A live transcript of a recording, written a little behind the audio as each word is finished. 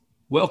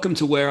Welcome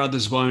to Where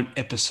Others Won't,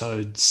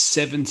 episode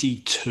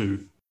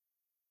 72.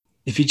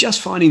 If you're just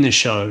finding the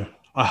show,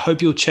 I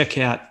hope you'll check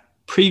out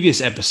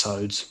previous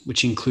episodes,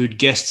 which include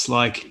guests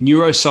like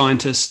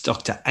neuroscientist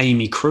Dr.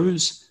 Amy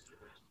Cruz,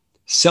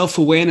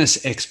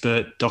 self-awareness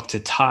expert Dr.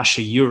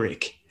 Tasha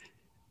Eurich,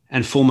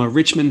 and former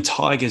Richmond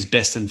Tigers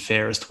Best and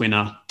Fairest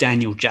winner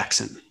Daniel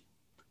Jackson.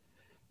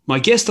 My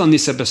guest on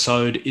this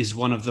episode is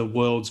one of the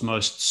world's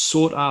most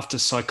sought-after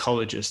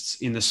psychologists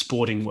in the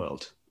sporting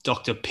world,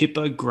 Dr.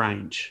 Pippa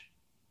Grange.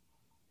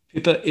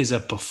 Pippa is a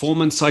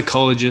performance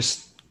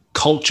psychologist,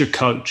 culture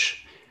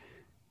coach,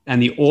 and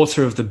the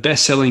author of the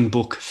best-selling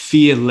book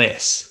Fear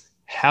Less: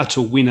 How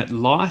to Win at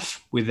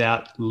Life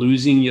Without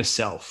Losing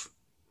Yourself.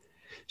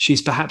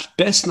 She's perhaps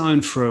best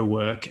known for her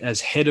work as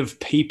head of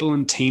people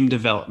and team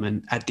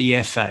development at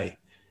the FA,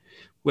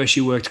 where she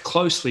worked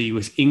closely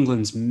with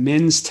England's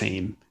men's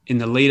team in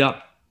the lead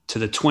up to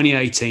the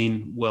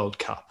 2018 World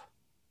Cup.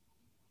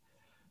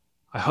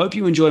 I hope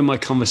you enjoy my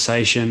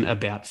conversation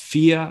about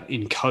fear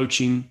in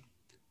coaching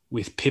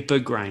with Pippa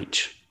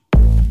Grange.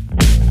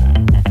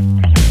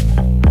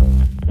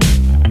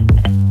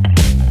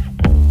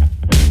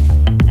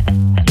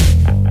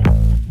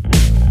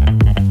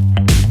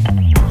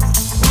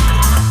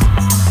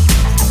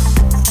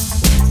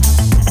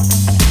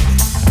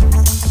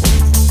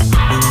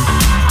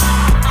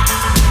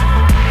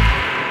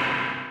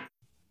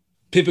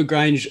 Pippa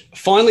Grange,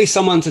 finally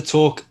someone to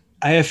talk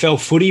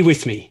AFL footy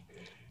with me.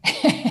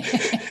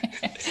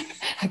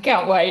 I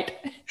can't wait.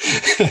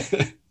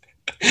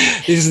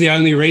 This is the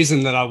only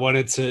reason that I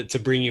wanted to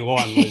bring you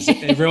on. Was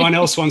everyone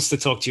else wants to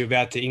talk to you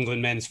about the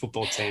England men's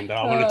football team, but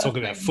I want to talk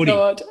about footy.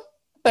 God.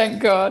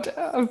 Thank God.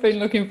 I've been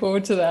looking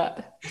forward to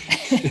that.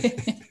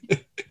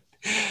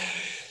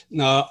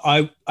 No,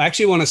 I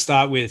actually want to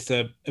start with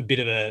a bit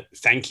of a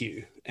thank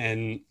you.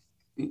 And,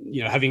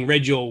 you know, having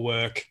read your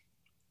work,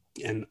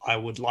 and I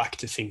would like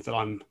to think that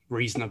I'm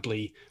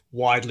reasonably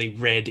widely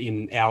read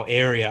in our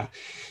area.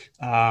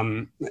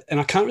 And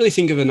I can't really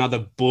think of another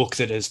book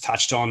that has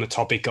touched on the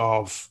topic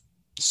of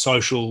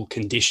social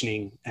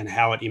conditioning and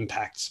how it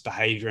impacts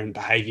behavior and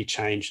behavior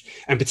change,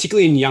 and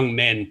particularly in young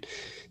men,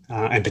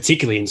 and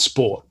particularly in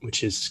sport,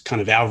 which is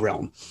kind of our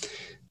realm.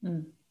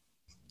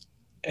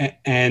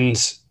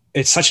 And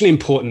it's such an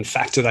important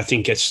factor that I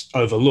think gets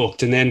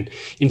overlooked. And then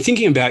in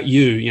thinking about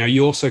you know,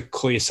 you also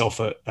call yourself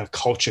a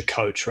culture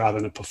coach rather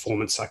than a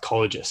performance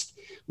psychologist,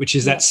 which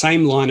is that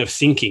same line of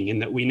thinking, in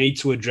that we need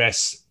to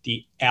address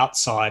the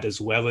outside as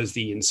well as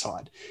the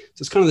inside.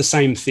 So it's kind of the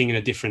same thing in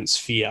a different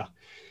sphere.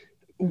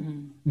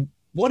 Mm-hmm.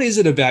 What is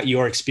it about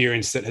your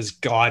experience that has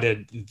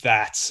guided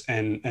that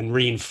and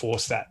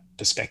reinforced that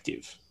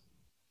perspective?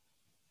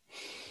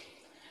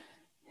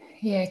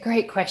 Yeah,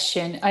 great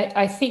question.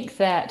 I think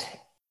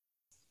that,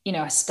 you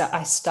know, I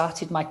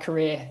started my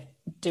career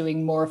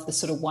doing more of the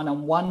sort of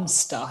one-on-one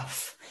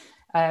stuff.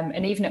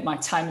 And even at my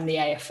time in the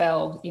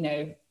AFL, you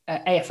know,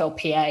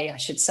 AFLPA, I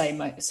should say,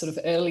 my sort of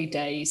early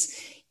days,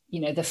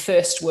 you know, the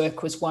first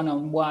work was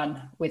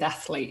one-on-one with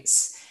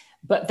athletes.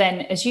 But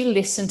then as you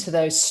listen to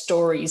those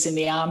stories in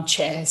the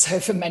armchairs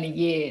over many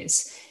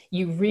years,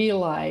 you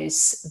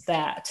realize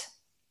that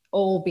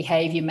all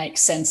behavior makes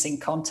sense in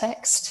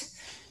context,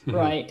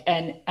 right?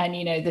 And,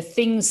 you know, the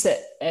things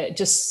that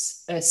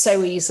just are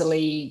so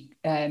easily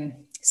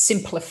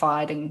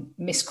simplified and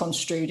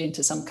misconstrued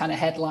into some kind of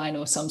headline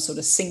or some sort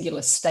of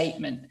singular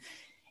statement,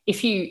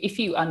 if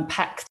you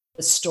unpack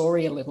the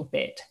story a little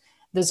bit,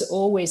 there's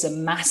always a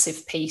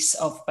massive piece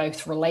of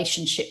both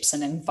relationships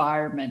and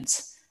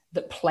environment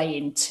that play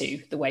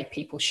into the way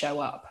people show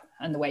up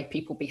and the way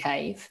people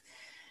behave.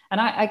 And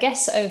I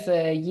guess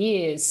over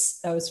years,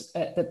 I was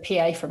at the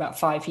PA for about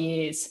 5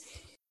 years,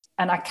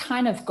 and I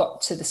kind of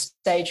got to the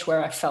stage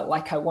where I felt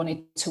like I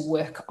wanted to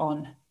work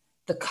on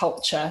the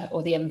culture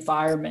or the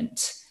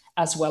environment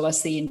as well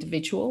as the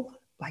individual.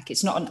 Like,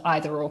 it's not an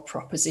either or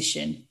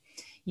proposition.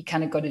 You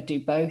kind of got to do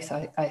both,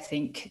 I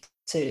think,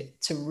 to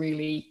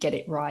really get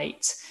it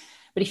right.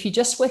 But if you're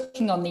just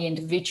working on the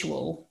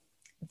individual,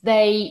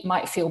 they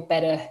might feel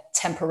better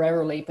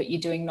temporarily, but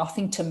you're doing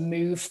nothing to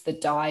move the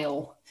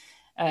dial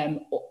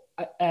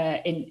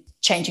in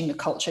changing the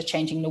culture,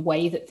 changing the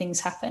way that things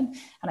happen.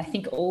 And I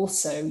think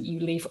also you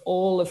leave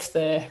all of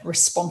the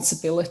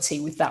responsibility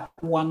with that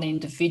one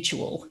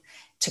individual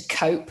to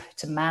cope,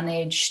 to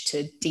manage,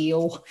 to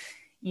deal,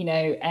 you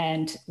know,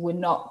 and we're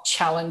not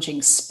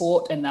challenging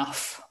sport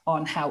enough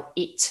on how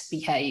it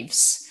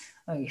behaves,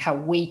 how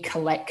we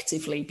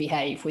collectively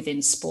behave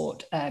within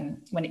sport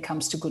when it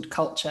comes to good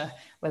culture,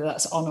 whether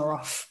that's on or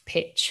off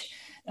pitch,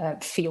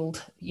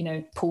 field, you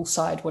know,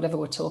 poolside, whatever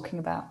we're talking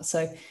about.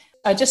 So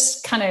I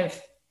just kind of,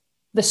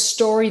 the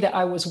story that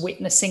I was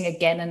witnessing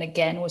again and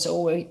again was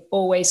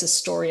always a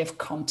story of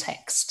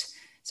context.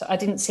 So I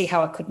didn't see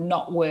how I could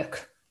not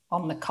work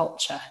on the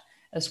culture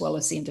as well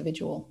as the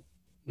individual.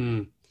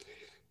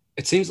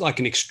 It seems like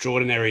an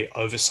extraordinary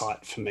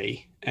oversight for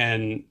me.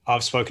 And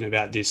I've spoken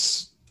about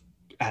this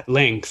at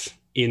length,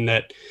 in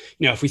that,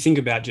 you know, if we think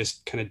about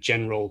just kind of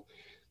general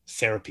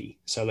therapy.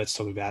 So let's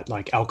talk about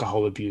like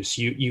alcohol abuse.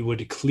 You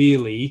would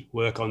clearly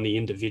work on the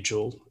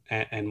individual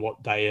and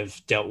what they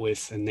have dealt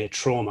with and their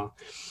trauma.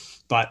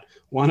 But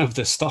one of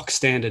the stock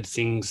standard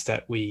things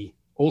that we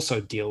also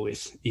deal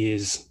with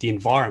is the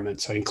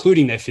environment. So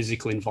including their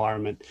physical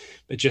environment,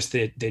 but just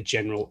their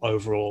general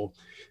overall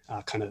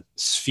kind of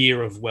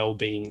sphere of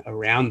well-being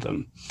around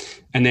them.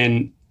 And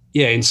then,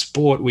 yeah, in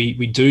sport,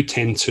 we do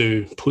tend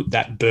to put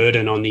that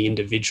burden on the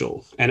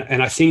individual.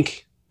 And I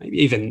think maybe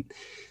even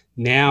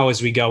now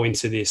as we go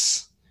into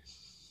this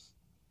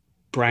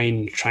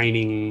brain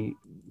training,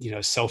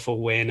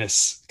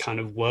 self-awareness kind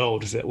of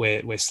world that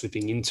we're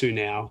slipping into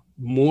now,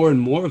 more and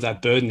more of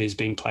that burden is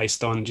being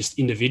placed on just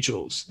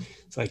individuals.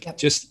 It's like,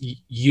 just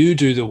you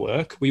do the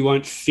work. We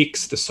won't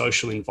fix the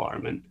social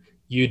environment.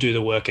 You do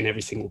the work and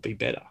everything will be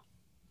better.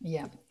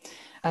 Yeah.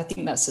 I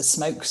think that's a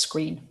smoke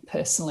screen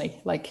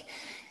personally. Like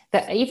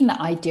that, even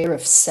the idea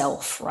of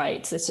self,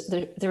 right?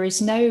 There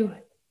is no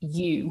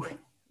you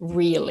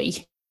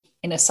really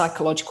in a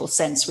psychological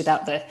sense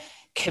without the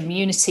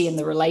community and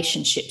the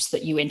relationships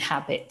that you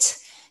inhabit.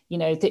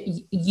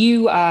 That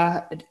you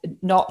are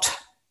not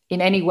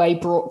in any way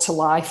brought to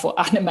life or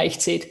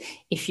animated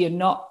if you're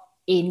not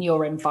in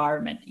your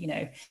environment,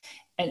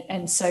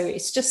 and so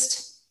it's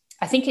just,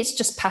 I think it's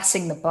just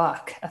passing the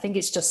buck. I think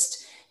it's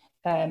just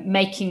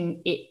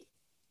making it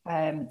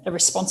a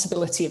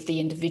responsibility of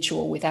the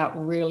individual without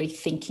really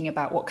thinking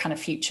about what kind of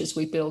futures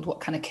we build,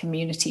 what kind of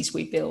communities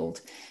we build,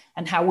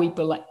 and how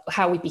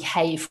we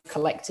behave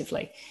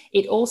collectively.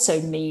 It also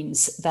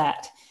means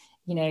that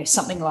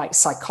something like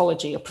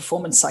psychology or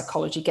performance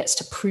psychology gets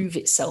to prove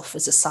itself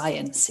as a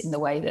science in the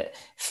way that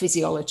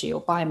physiology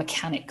or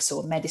biomechanics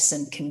or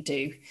medicine can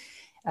do.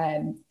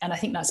 And I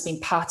think that's been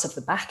part of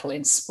the battle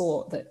in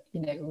sport, that,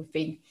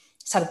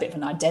 it's had a bit of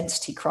an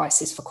identity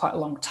crisis for quite a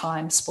long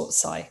time, sports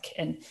psych,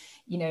 and,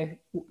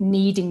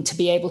 needing to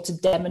be able to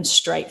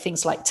demonstrate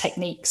things like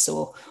techniques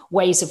or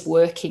ways of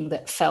working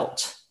that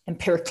felt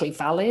empirically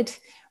valid,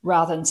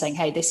 rather than saying,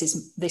 hey, this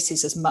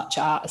is as much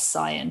art as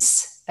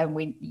science.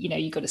 And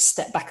you've got to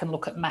step back and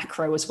look at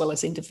macro as well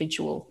as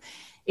individual.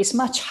 It's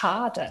much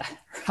harder,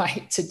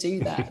 right, to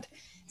do that.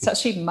 It's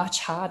actually much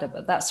harder,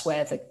 but that's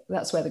where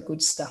the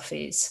good stuff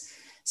is.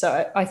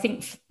 So I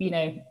think,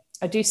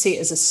 I do see it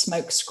as a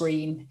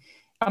smokescreen.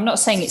 I'm not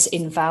saying it's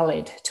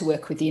invalid to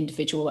work with the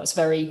individual. That's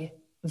very,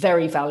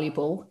 very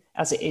valuable,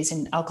 as it is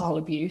in alcohol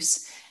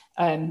abuse,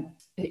 in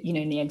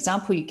the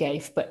example you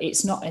gave, but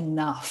it's not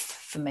enough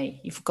for me.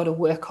 You've got to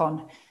work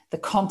on the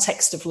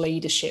context of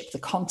leadership, the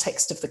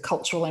context of the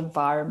cultural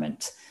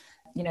environment,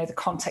 the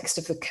context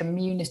of the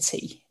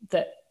community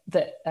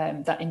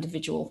that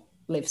individual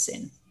lives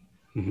in.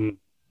 Mm-hmm.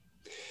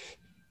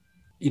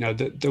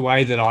 The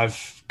way that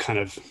I've kind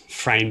of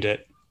framed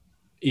it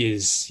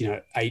is,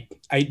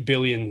 8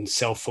 billion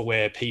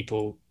self-aware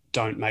people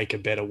don't make a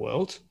better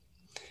world.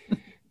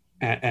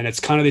 And it's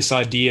kind of this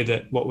idea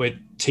that what we're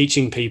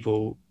teaching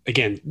people,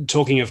 again,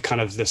 talking of kind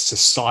of the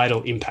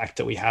societal impact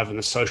that we have and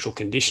the social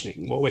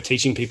conditioning, what we're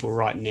teaching people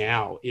right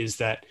now is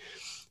that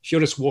if you're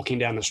just walking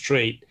down the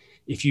street,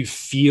 if you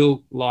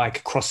feel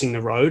like crossing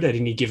the road at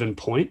any given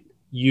point,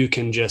 you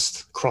can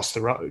just cross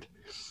the road.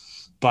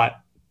 But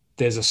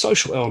there's a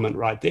social element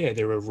right there.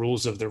 There are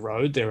rules of the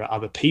road. There are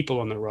other people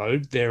on the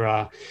road. There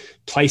are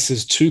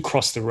places to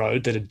cross the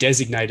road that are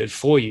designated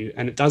for you.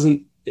 And it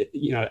doesn't,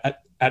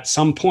 at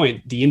some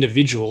point, the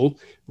individual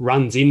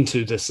runs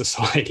into the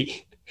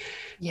society.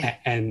 Yeah.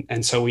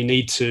 And so we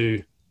need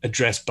to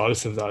address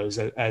both of those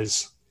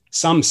as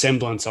some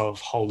semblance of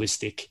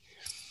holistic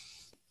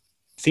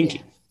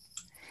thinking.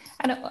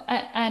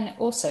 Yeah. And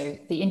also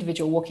the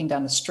individual walking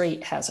down the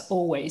street has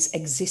always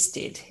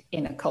existed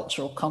in a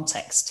cultural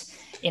context,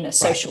 in a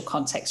social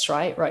context,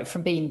 right?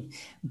 From being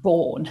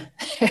born,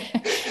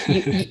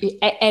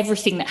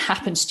 everything that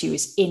happens to you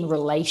is in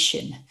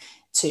relation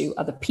to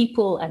other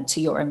people and to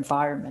your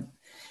environment.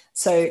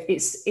 So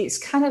it's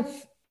kind of,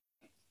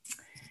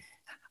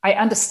 I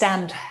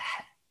understand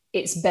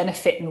its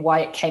benefit and why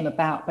it came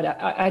about, but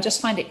I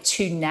just find it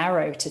too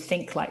narrow to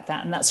think like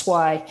that. And that's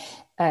why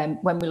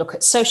when we look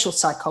at social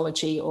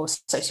psychology or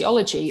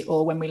sociology,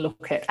 or when we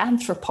look at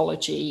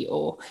anthropology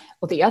or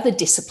the other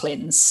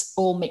disciplines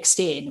all mixed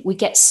in, we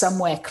get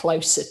somewhere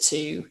closer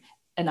to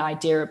an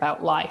idea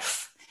about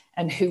life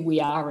and who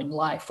we are in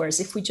life. Whereas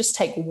if we just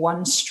take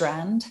one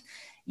strand,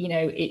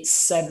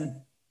 it's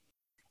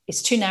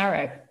too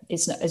narrow.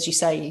 It's not, as you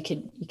say, you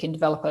can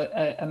develop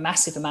a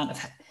massive amount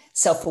of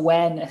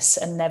self-awareness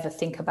and never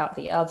think about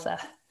the other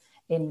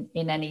in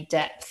any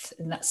depth,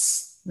 and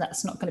that's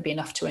not going to be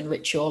enough to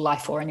enrich your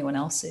life or anyone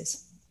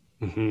else's.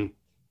 Mm-hmm.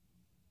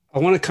 I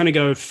want to kind of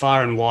go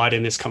far and wide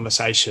in this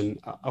conversation.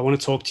 I want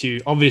to talk to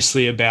you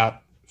obviously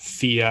about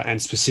fear,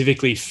 and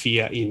specifically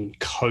fear in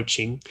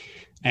coaching,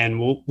 and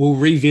we'll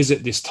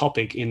revisit this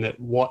topic in that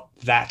what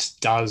that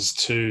does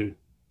to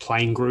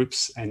playing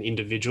groups and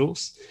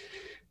individuals.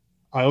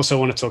 I also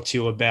want to talk to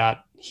you about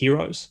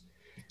heroes,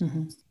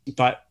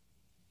 but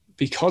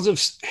because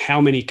of how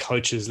many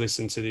coaches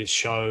listen to this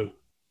show,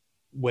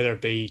 whether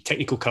it be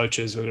technical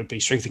coaches, whether it be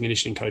strength and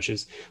conditioning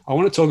coaches, I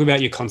want to talk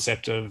about your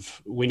concept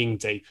of winning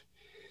deep.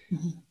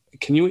 Mm-hmm.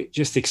 Can you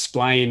just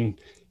explain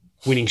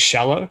winning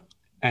shallow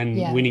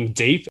and winning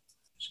deep?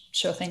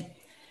 Sure thing.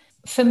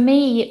 For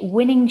me,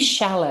 winning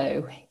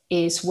shallow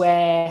is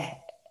where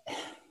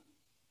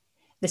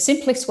the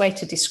simplest way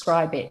to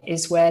describe it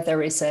is where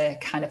there is a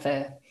kind of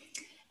a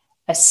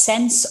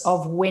sense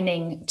of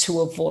winning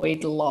to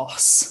avoid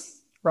loss,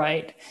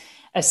 right?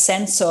 A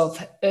sense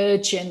of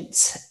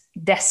urgent,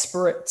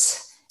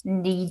 desperate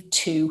need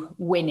to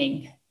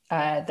winning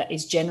that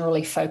is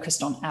generally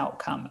focused on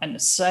outcome.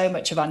 And so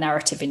much of our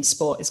narrative in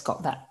sport has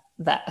got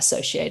that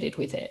associated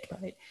with it,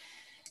 right?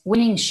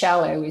 Winning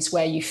shallow is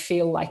where you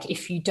feel like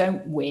if you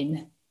don't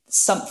win,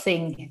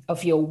 something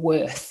of your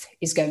worth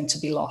is going to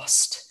be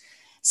lost.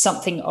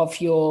 Something of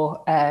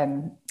your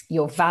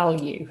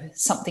value,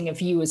 something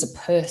of you as a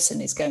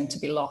person is going to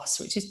be lost,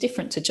 which is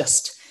different to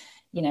just,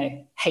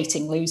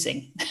 hating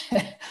losing.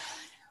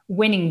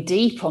 Winning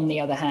deep, on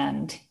the other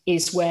hand,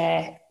 is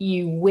where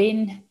you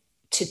win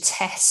to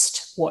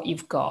test what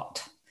you've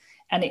got.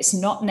 And it's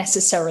not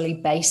necessarily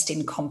based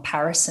in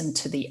comparison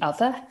to the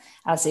other,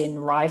 as in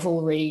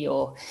rivalry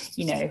or,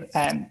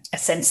 a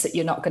sense that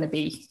you're not going to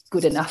be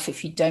good enough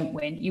if you don't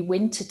win. You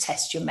win to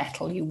test your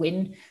mettle. You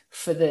win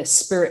for the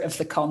spirit of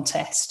the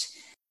contest.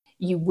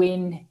 You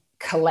win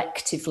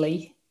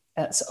collectively.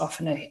 That's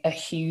often a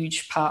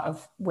huge part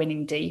of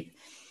winning deep.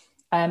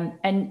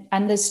 And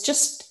there's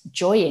just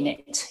joy in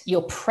it.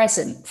 You're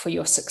present for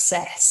your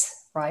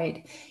success,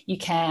 right? You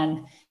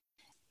can,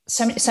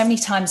 so many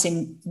times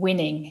in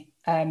winning,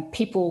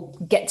 people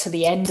get to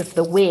the end of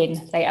the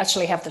win, they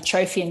actually have the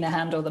trophy in their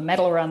hand or the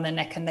medal around their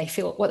neck, and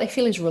what they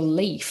feel is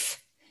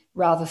relief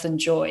rather than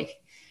joy,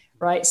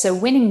 right? So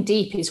winning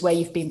deep is where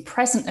you've been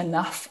present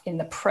enough in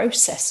the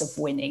process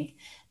of winning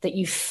that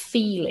you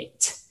feel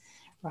it,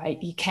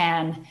 right? You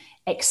can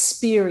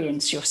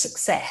experience your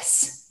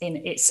success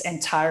in its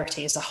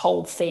entirety as a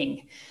whole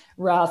thing,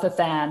 rather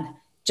than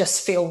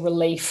just feel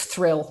relief,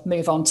 thrill,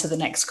 move on to the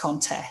next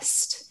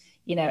contest,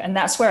 and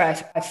that's where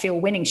I feel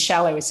winning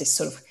shallow is this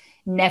sort of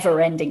never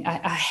ending.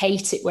 I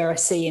hate it where I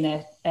see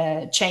in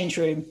a change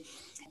room,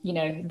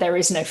 there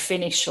is no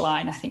finish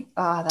line. I think,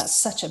 that's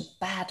such a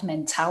bad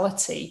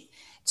mentality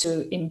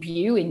to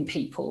imbue in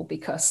people,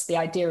 because the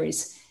idea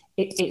is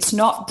it's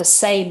not the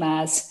same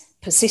as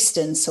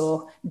persistence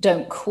or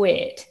don't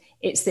quit.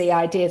 It's the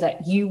idea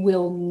that you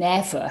will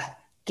never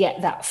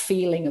get that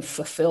feeling of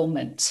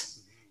fulfillment.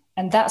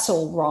 And that's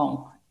all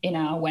wrong in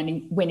our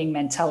winning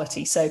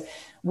mentality. So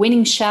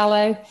winning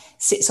shallow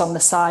sits on the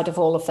side of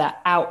all of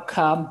that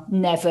outcome,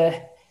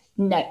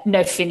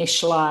 no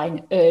finish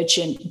line,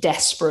 urgent,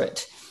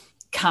 desperate,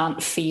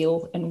 can't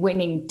feel. And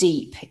winning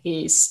deep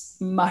is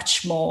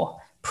much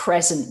more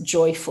present,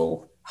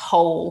 joyful,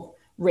 whole,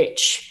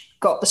 rich,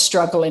 got the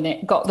struggle in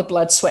it, got the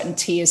blood, sweat, and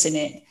tears in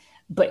it,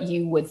 but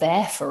you were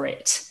there for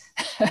it.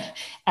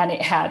 And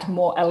it had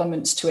more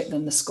elements to it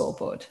than the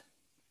scoreboard.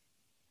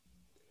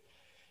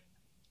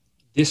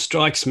 This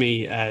strikes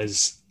me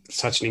as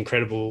such an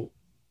incredible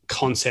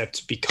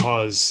concept,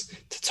 because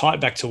to tie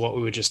it back to what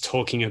we were just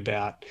talking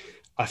about,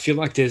 I feel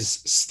like there's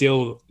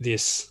still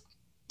this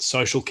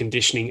social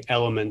conditioning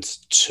element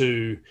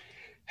to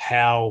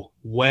how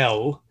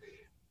well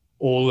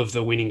all of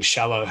the winning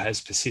shallow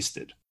has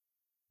persisted,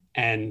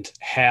 and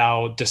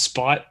how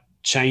despite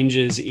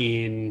changes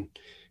in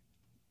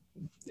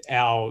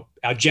our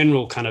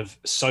general kind of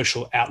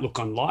social outlook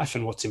on life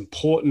and what's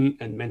important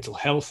and mental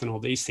health and all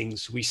these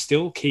things, we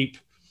still keep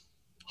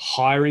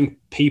hiring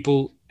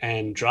people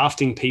and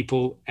drafting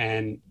people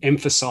and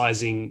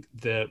emphasizing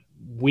the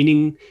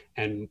winning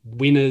and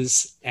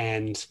winners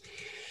and,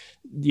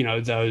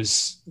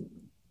 those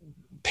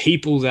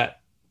people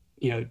that,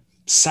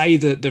 say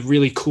the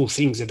really cool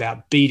things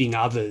about beating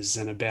others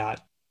and about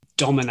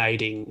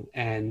dominating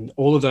and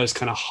all of those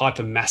kind of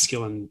hyper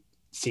masculine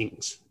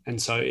things. And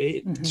so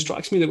it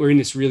strikes me that we're in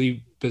this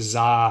really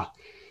bizarre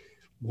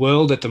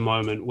world at the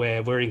moment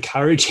where we're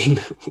encouraging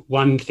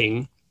one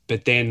thing,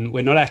 but then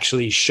we're not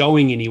actually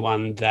showing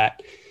anyone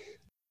that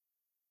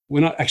we're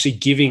not actually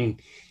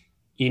giving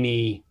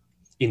any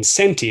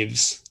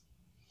incentives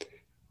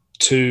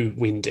to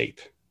win deep.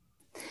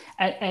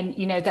 And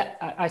that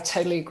I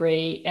totally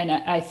agree. And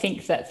I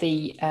think that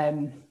the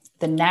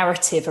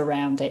narrative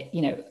around it,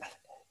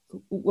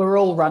 we're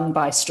all run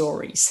by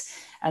stories.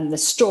 And the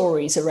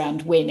stories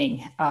around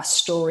winning are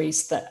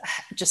stories that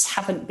just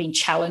haven't been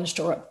challenged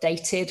or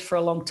updated for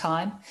a long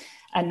time.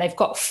 And they've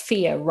got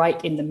fear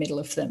right in the middle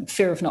of them.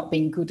 Fear of not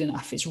being good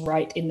enough is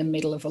right in the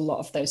middle of a lot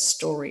of those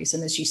stories.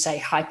 And as you say,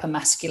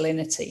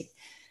 hypermasculinity.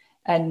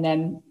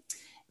 And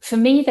for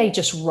me, they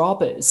just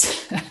rob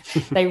us.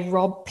 They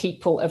rob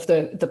people of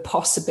the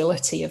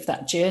possibility of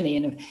that journey.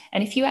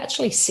 And if you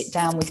actually sit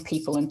down with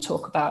people and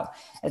talk about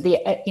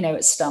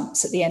at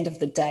stumps at the end of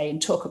the day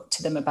and talk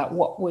to them about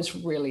what was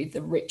really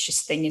the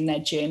richest thing in their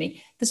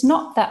journey, there's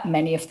not that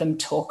many of them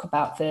talk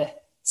about the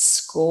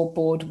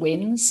scoreboard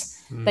wins.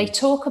 They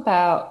talk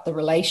about the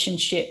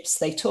relationships.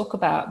 They talk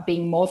about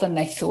being more than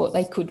they thought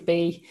they could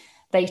be.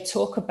 they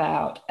talk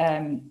about,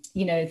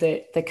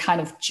 the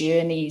kind of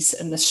journeys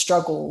and the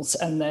struggles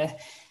and the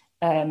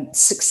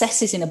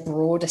successes in a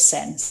broader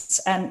sense.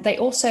 And they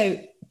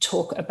also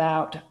talk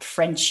about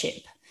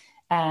friendship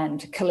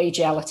and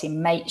collegiality,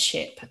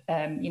 mateship,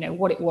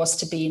 what it was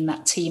to be in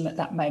that team at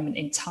that moment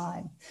in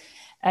time.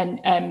 And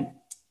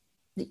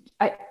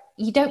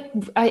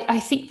I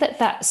think that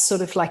that's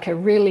sort of like a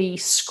really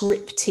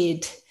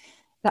scripted,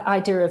 the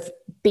idea of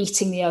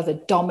beating the other,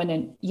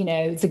 dominant,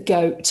 the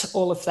GOAT,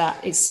 all of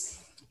that is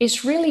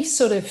really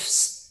sort of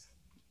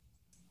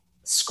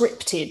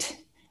scripted.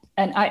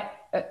 And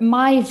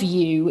my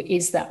view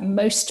is that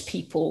most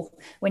people,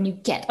 when you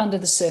get under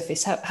the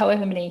surface,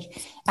 however many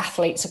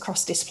athletes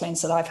across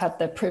disciplines that I've had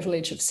the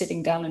privilege of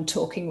sitting down and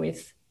talking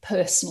with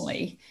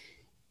personally,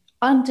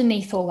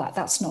 underneath all that,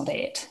 that's not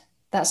it.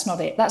 That's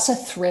not it. That's a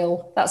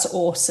thrill. That's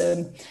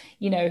awesome.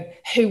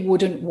 Who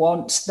wouldn't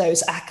want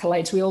those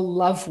accolades? We all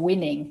love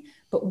winning,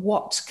 but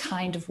what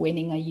kind of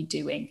winning are you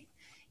doing?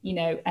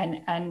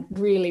 And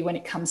really when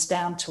it comes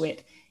down to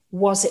it,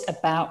 was it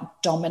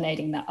about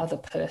dominating that other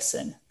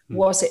person?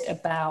 Was it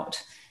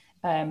about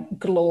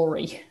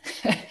glory?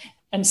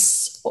 And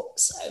so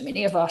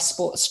many of our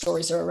sports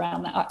stories are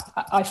around that.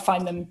 I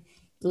find them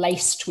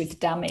laced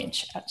with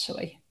damage,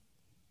 actually.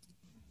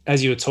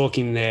 As you were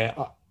talking there,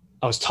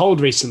 I was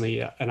told recently,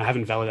 and I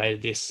haven't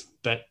validated this,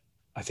 but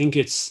I think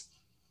it's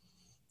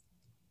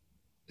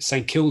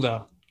St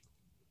Kilda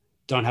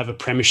don't have a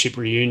premiership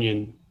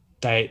reunion.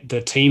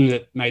 The team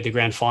that made the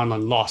grand final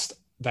and lost,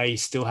 they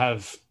still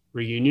have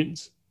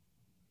reunions.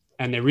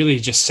 And they're really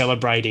just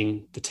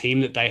celebrating the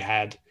team that they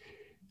had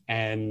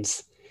and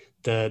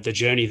the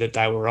journey that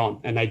they were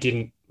on. And they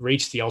didn't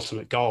reach the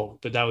ultimate goal,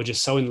 but they were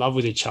just so in love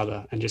with each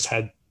other and just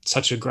had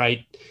such a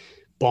great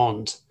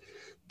bond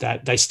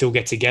that they still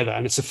get together.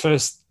 And it's the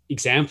first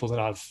example that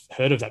I've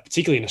heard of that,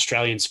 particularly in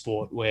Australian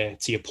sport, where,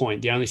 to your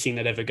point, the only thing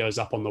that ever goes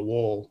up on the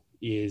wall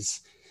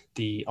is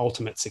the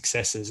ultimate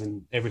successes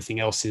and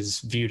everything else is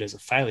viewed as a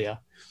failure.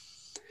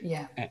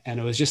 Yeah. And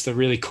it was just a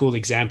really cool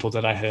example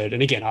that I heard.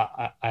 And again,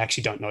 I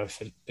actually don't know if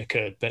it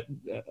occurred, but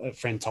a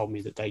friend told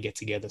me that they get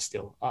together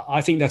still.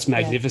 I think that's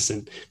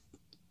magnificent.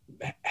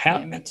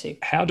 Yeah. Me too.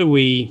 How do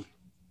we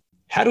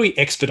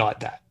expedite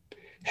that?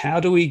 How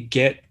do we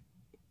get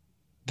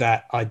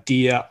that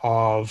idea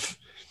of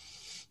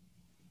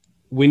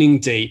winning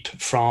deep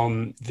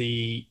from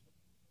the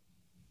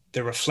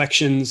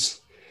reflections,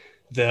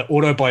 the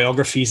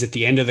autobiographies at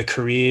the end of the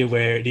career,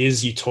 where it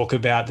is you talk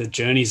about the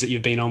journeys that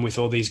you've been on with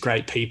all these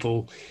great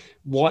people?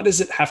 Why does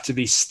it have to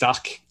be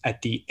stuck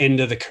at the end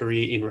of the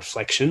career in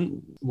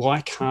reflection? Why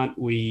can't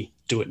we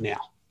do it now,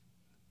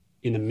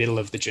 in the middle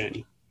of the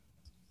journey?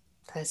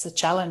 There's a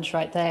challenge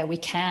right there. We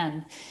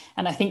can.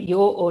 And I think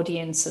your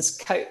audience as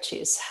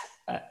coaches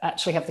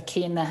actually have the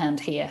key in their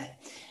hand here,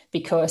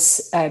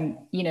 because,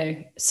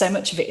 so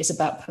much of it is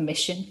about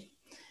permission.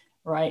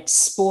 Right.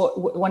 Sport.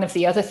 One of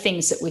the other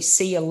things that we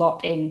see a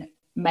lot in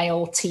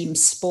male team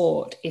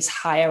sport is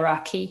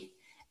hierarchy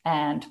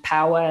and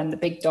power and the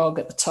big dog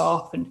at the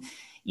top. And,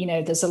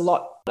 there's a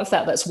lot of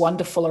that that's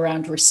wonderful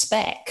around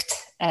respect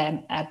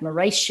and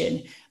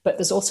admiration, but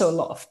there's also a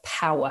lot of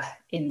power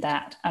in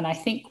that. And I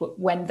think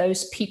when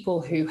those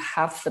people who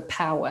have the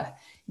power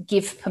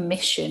give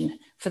permission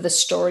for the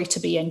story to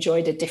be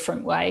enjoyed a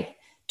different way,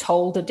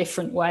 told a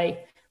different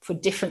way, for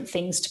different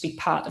things to be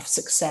part of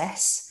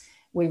success,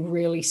 we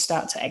really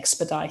start to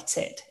expedite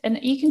it. And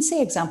you can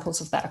see examples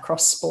of that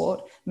across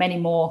sport, many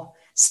more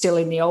still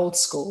in the old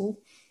school,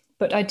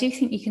 but I do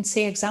think you can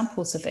see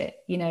examples of it,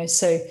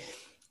 so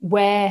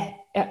where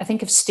I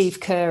think of Steve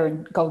Kerr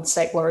and Golden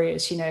State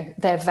Warriors,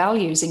 their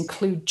values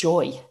include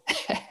joy,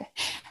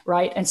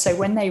 right? And so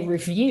when they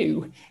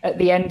review at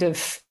the end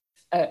of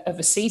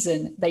a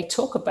season, they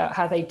talk about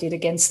how they did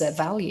against their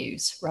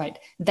values, right?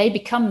 They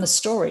become the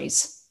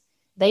stories.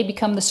 They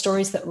become the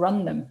stories that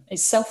run them.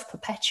 It's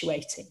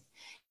self-perpetuating.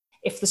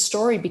 If the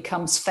story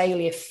becomes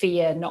failure,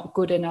 fear, not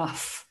good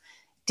enough,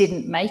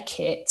 didn't make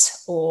it,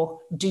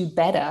 or do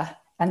better,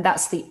 and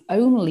that's the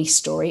only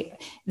story,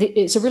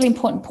 it's a really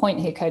important point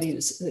here, Cody.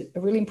 It's a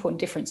really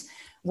important difference.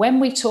 When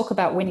we talk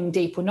about winning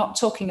deep, we're not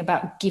talking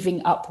about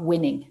giving up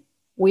winning.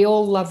 We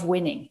all love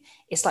winning.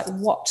 It's like,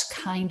 what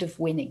kind of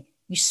winning?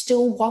 You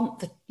still want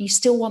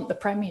the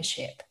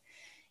premiership.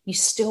 You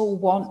still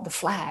want the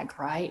flag,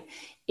 right?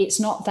 It's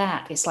not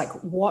that. It's like,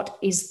 what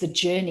is the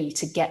journey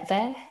to get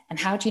there? And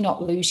how do you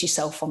not lose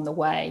yourself on the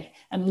way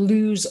and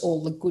lose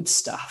all the good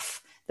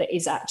stuff that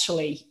is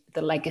actually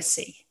the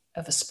legacy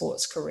of a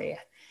sports career?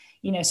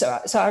 So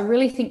I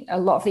really think a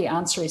lot of the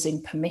answer is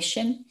in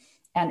permission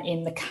and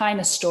in the kind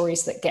of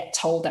stories that get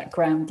told at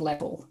ground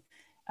level,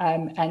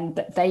 and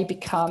that they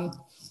become,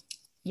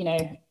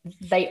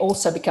 they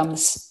also become the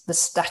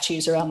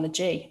statues around the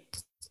G.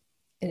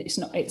 It's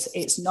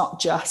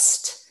not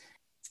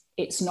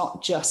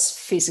just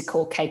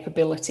physical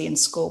capability and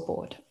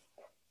scoreboard.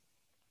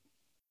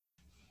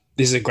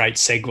 This is a great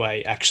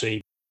segue,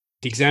 actually.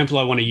 The example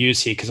I want to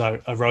use here, because I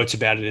wrote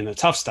about it in the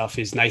Tough Stuff,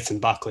 is Nathan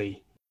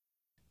Buckley,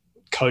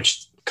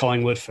 coached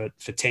Collingwood for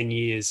 10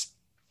 years.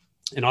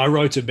 And I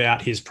wrote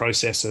about his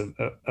process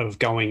of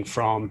going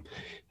from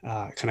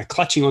kind of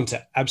clutching onto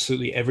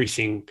absolutely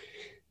everything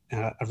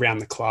around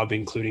the club,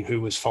 including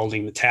who was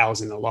folding the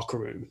towels in the locker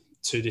room,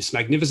 to this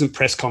magnificent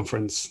press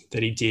conference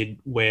that he did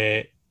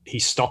where he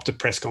stopped a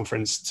press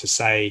conference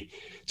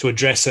to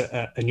address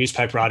a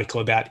newspaper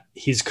article about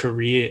his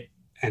career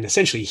and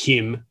essentially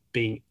him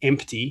being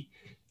empty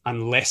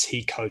unless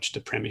he coached a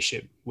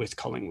premiership with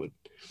Collingwood,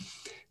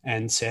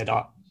 and said,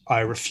 I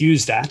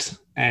refuse that.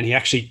 And he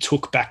actually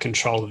took back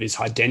control of his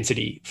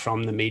identity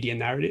from the media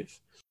narrative.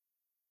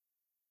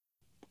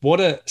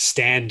 What a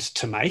stand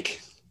to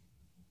make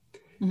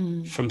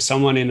from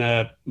someone in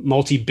a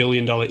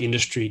multi-billion-dollar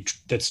industry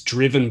that's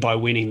driven by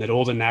winning, that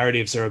all the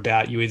narratives are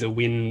about you either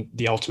win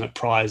the ultimate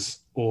prize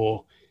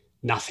or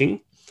nothing,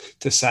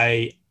 to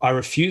say, I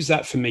refuse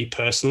that for me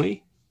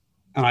personally.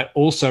 And I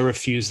also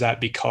refuse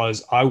that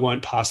because I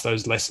won't pass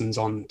those lessons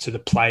on to the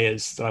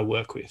players that I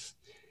work with.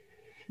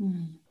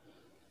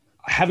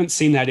 I haven't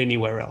seen that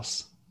anywhere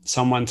else.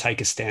 Someone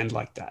take a stand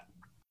like that.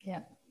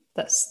 Yeah,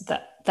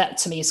 that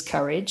to me is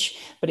courage,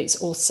 but it's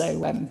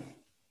also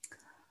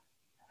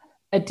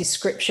a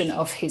description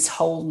of his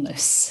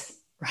wholeness,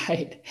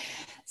 right?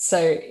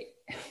 So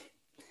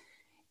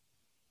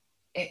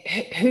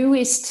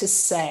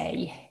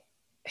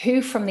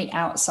who from the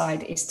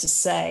outside is to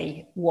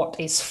say what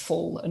is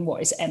full and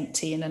what is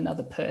empty in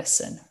another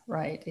person,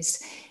 right?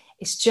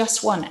 It's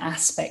just one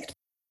aspect.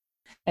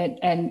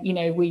 And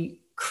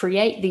we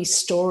create these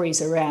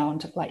stories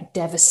around like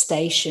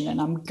devastation and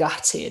I'm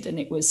gutted and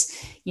it was,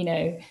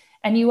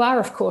 and you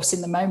are, of course,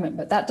 in the moment,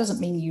 but that doesn't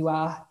mean you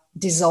are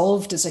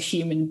dissolved as a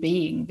human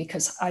being,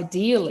 because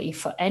ideally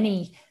for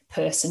any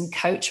person,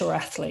 coach or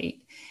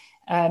athlete,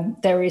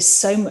 there is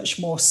so much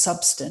more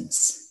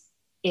substance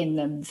in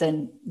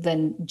them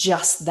than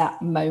just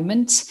that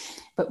moment.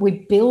 But we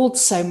build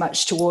so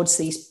much towards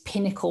these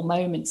pinnacle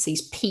moments,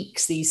 these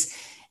peaks, these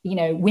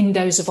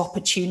windows of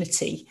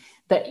opportunity,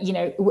 that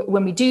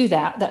when we do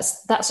that,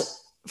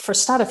 that's for a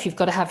start off, you've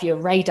got to have your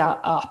radar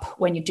up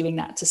when you're doing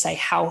that to say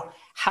how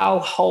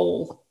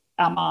whole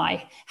am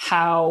I,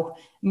 how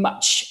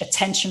much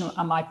attention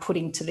am I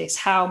putting to this,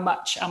 how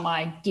much am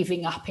I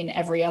giving up in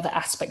every other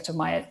aspect of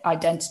my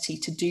identity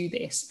to do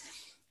this.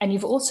 And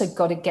you've also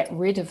got to get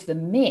rid of the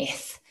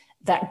myth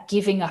that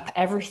giving up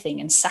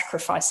everything and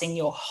sacrificing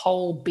your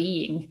whole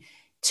being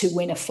to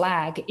win a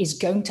flag is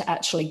going to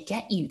actually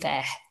get you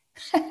there.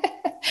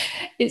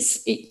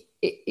 Is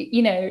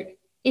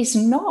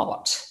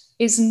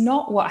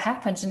not what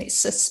happens. And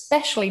it's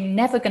especially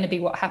never going to be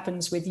what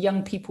happens with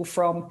young people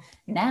from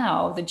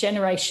now, the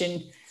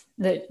generation,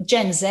 the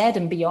Gen Z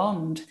and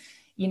beyond,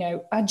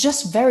 are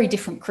just very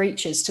different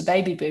creatures to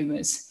baby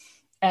boomers.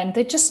 And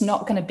they're just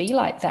not going to be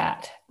like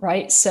that,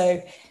 right?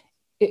 So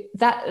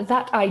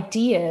that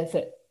idea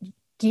that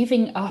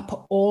giving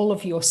up all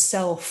of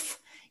yourself,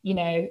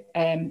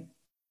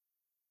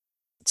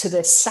 to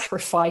the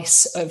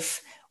sacrifice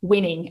of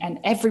winning, and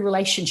every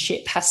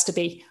relationship has to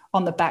be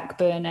on the back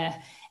burner,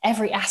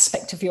 every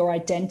aspect of your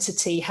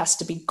identity has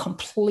to be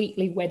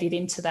completely wedded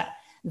into that.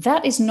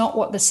 That is not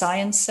what the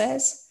science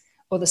says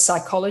or the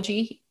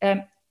psychology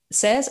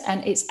says,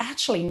 and it's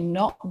actually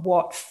not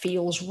what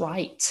feels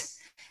right.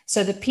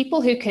 So the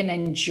people who can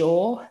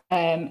endure,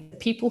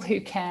 people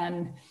who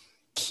can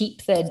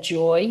keep their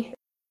joy,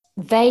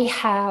 they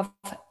have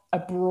a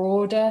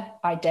broader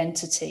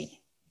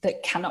identity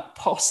that cannot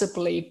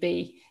possibly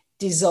be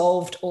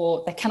dissolved,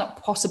 or they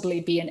cannot possibly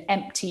be an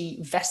empty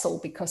vessel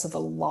because of a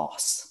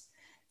loss.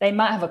 They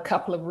might have a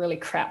couple of really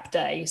crap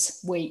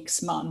days,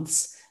 weeks,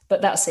 months,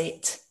 but that's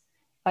it.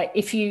 Like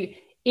if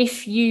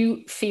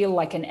you feel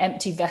like an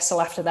empty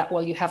vessel after that,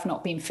 well, you have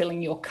not been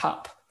filling your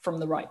cup from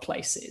the right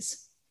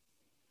places.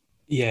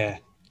 Yeah.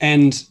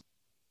 And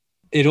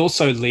it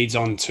also leads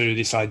on to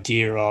this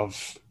idea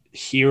of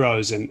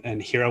heroes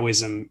and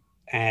heroism,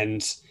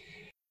 and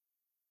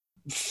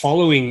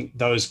following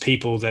those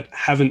people that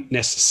haven't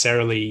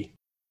necessarily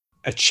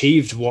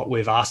achieved what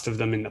we've asked of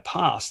them in the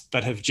past,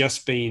 but have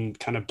just been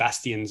kind of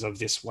bastions of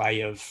this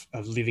way of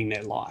living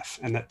their life,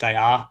 and that they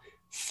are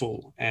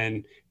full,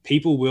 and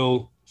people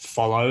will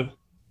follow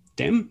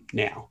them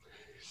now.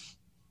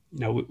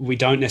 We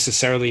don't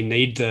necessarily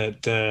need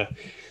the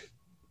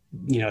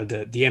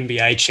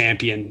NBA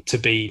champion to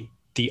be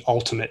the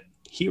ultimate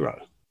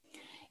hero.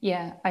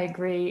 Yeah, I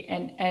agree.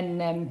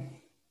 And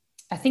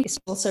I think it's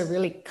also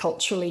really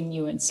culturally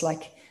nuanced.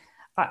 Like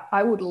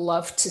I would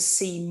love to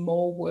see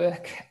more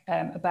work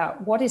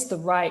about what is the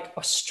right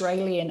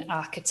Australian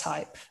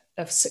archetype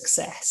of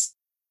success,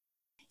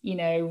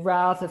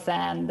 rather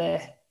than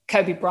the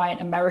Kobe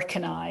Bryant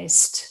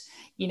Americanized,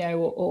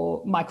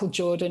 or Michael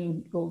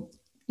Jordan, or,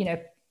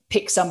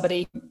 pick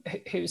somebody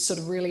who sort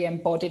of really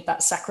embodied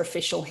that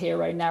sacrificial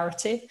hero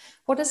narrative.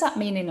 What does that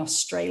mean in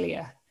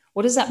Australia?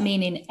 What does that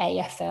mean in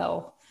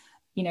AFL,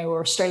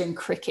 or Australian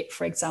cricket,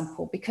 for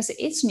example? Because it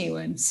is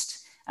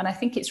nuanced. And I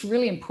think it's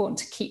really important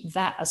to keep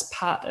that as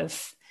part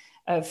of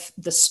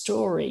the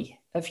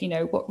story of,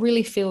 what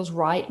really feels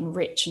right and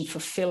rich and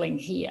fulfilling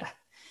here.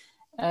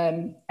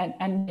 And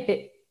a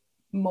bit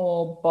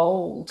more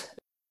bold.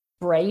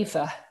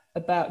 braver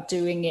about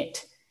doing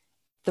it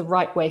the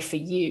right way for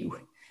you,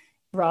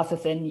 rather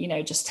than,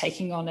 just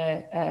taking on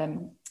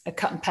a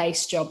cut and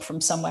paste job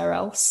from somewhere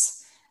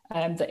else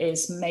that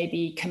is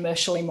maybe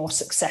commercially more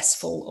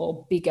successful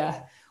or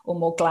bigger or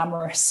more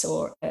glamorous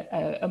or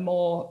a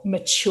more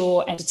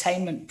mature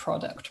entertainment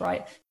product,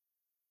 right?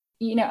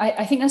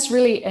 I think that's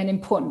really an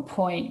important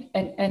point.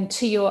 And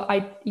to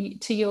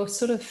your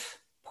sort of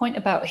point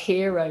about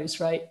heroes,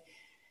 right?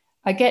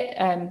 I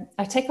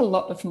take a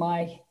lot of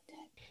my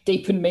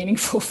deep and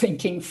meaningful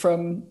thinking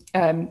from,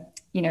 I'm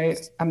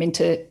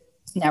into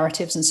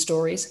narratives and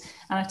stories,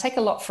 and I take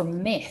a lot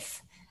from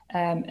myth,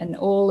 and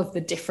all of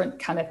the different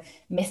kind of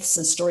myths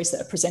and stories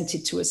that are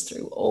presented to us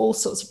through all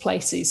sorts of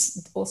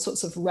places, all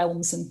sorts of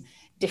realms and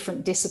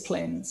different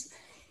disciplines.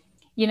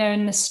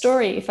 In the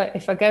story, if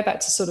I go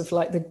back to sort of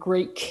like the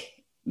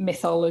Greek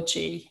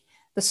mythology,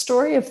 the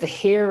story of the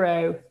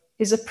hero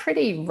is a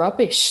pretty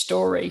rubbish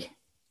story.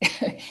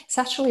 It's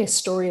actually a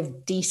story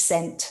of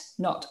descent,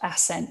 not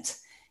ascent.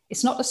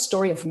 It's not a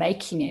story of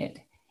making it.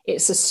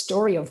 It's a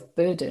story of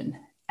burden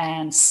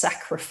and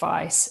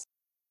sacrifice.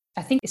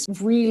 I think it's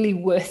really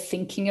worth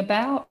thinking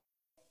about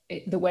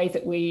the way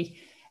that we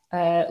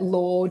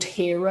laud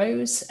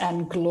heroes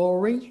and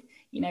glory.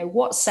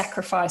 What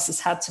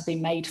sacrifices had to be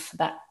made for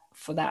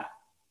that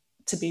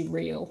to be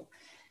real.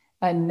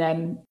 And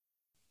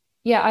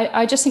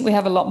I just think we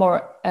have a lot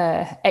more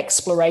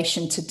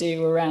exploration to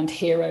do around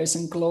heroes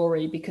and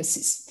glory,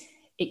 because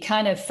it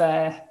kind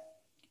of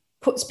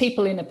puts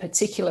people in a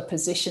particular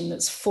position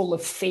that's full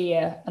of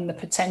fear and the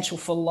potential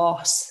for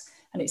loss.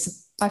 And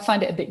I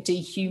find it a bit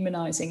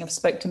dehumanizing. I've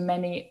spoken to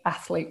many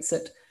athletes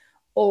at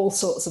all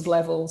sorts of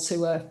levels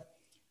who are,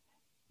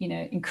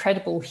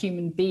 incredible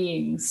human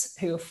beings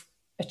who have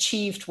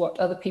achieved what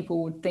other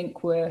people would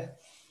think was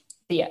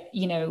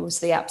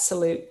the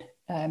absolute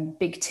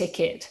big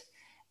ticket.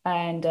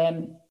 And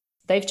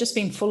they've just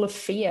been full of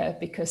fear,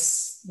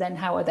 because then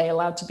how are they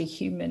allowed to be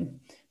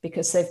human?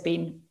 Because they've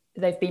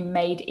been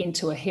made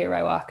into a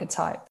hero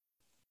archetype.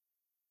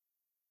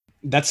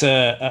 That's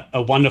a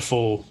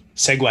wonderful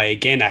segue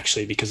again,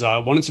 actually, because I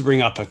wanted to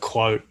bring up a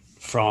quote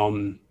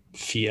from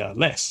Fear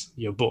Less,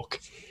 your book.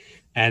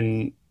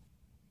 And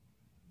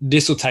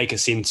this will take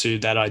us into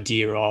that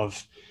idea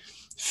of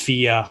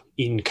fear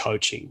in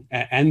coaching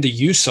and the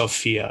use of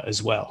fear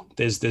as well.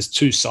 There's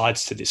two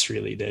sides to this,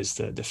 really. There's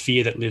the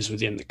fear that lives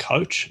within the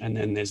coach, and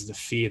then there's the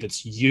fear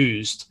that's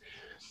used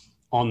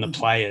on the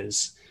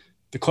players.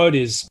 The quote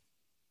is,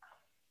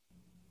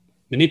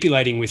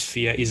 "Manipulating with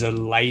fear is a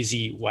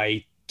lazy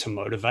way to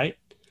motivate.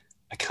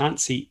 I can't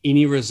see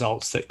any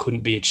results that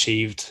couldn't be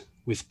achieved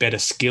with better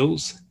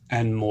skills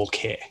and more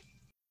care."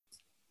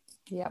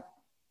 Yep.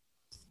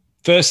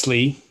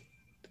 Firstly,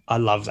 I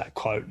love that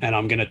quote, and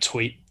I'm going to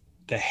tweet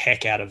the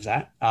heck out of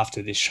that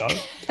after this show.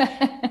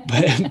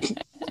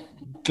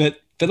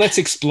 but let's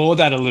explore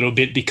that a little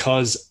bit,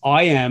 because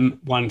I am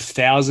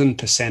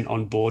 1000%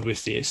 on board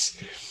with this,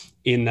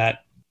 in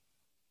that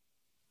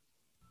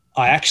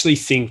I actually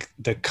think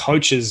the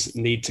coaches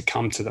need to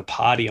come to the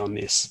party on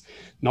this,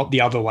 not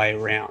the other way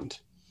around,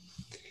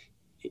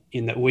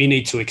 in that we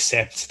need to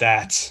accept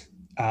that,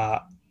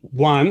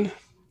 one,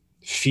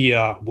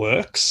 fear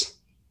works,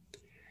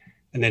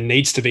 and there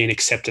needs to be an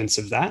acceptance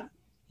of that,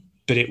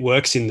 but it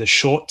works in the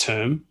short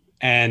term,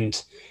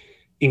 and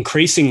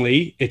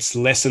increasingly it's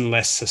less and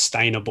less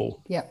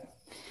sustainable. Yeah.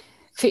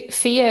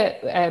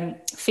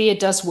 Fear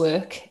does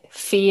work.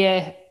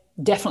 Fear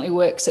definitely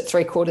works at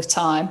 3/4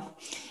 time.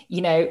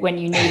 When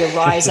you need a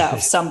rise out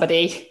of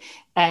somebody,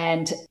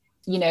 and,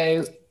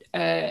 a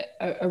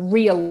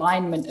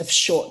realignment of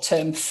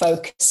short-term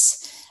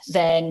focus,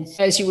 then,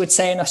 as you would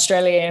say in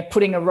Australia,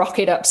 putting a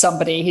rocket up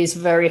somebody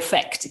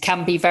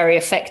can be very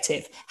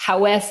effective.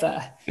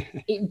 However,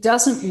 it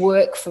doesn't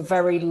work for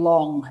very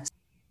long.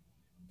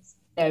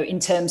 In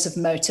terms of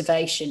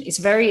motivation, it's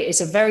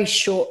a very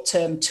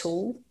short-term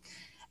tool.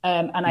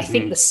 And I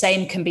think the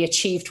same can be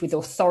achieved with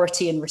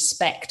authority and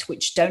respect,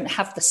 which don't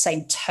have the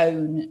same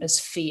tone as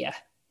fear,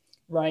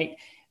 right?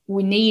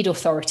 We need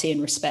authority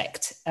and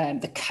respect.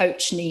 The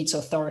coach needs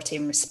authority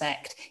and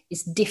respect.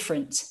 It's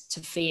different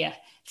to fear.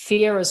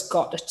 Fear has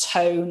got a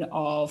tone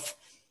of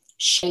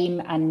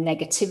shame and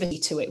negativity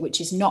to it,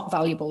 which is not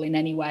valuable in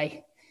any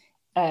way.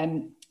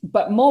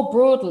 But more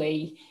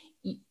broadly,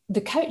 the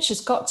coach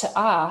has got to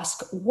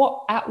ask,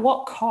 at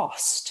what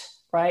cost,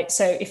 right?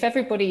 So if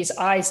everybody's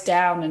eyes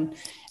down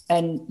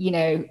and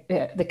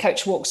the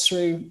coach walks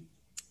through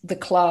the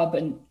club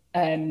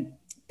and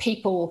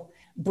people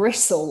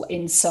bristle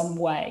in some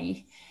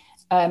way,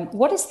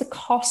 what is the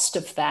cost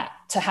of that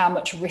to how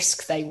much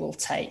risk they will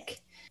take?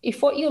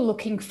 If what you're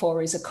looking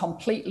for is a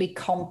completely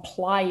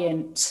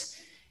compliant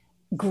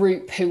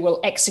group who will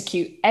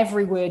execute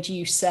every word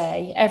you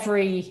say,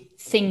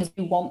 everything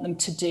you want them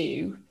to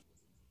do,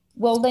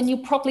 well, then you'll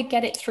probably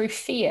get it through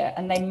fear,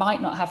 and they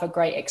might not have a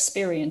great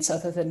experience,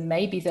 other than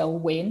maybe they'll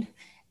win,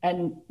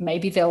 and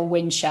maybe they'll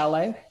win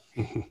shallow.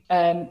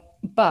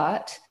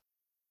 But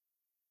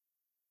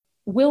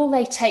will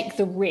they take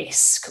the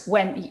risk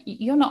when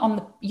you're not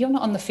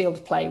on the field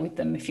of play with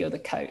them? If you're the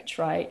coach,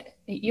 right,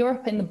 you're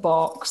up in the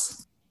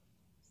box.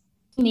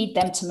 You need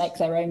them to make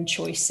their own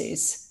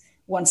choices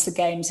once the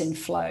game's in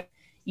flow.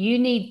 You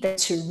need them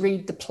to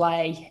read the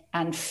play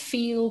and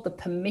feel the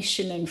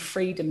permission and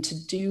freedom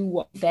to do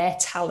what their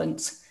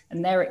talent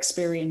and their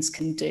experience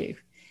can do.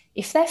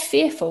 If they're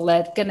fearful,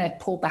 they're going to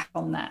pull back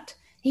on that,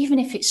 even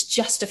if it's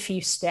just a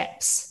few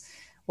steps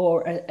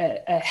or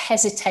a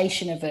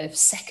hesitation of a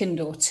second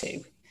or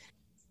two.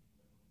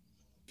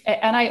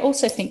 And I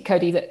also think,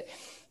 Cody, that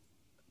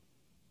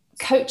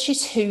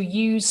coaches who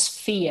use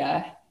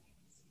fear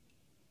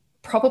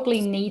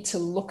probably need to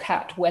look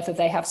at whether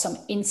they have some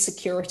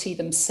insecurity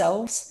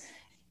themselves.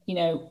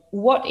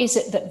 What is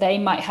it that they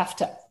might have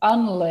to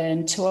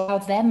unlearn to allow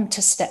them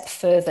to step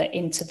further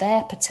into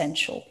their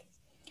potential?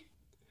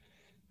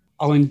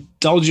 I'll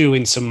indulge you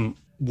in some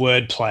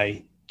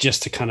wordplay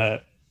just to kind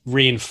of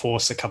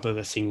reinforce a couple of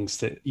the things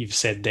that you've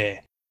said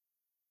there.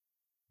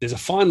 There's a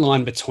fine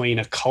line between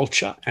a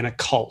culture and a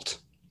cult.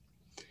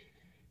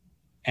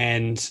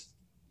 And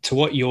to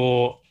what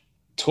you're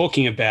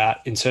talking about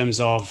in terms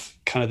of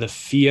kind of the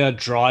fear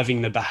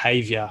driving the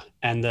behavior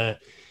and the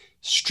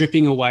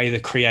stripping away the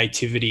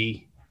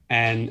creativity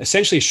and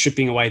essentially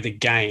stripping away the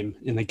game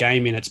in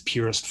its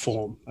purest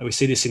form. We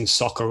see this in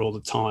soccer all the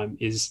time,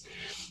 is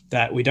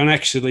that we don't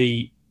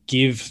actually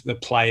give the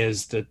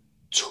players the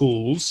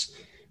tools.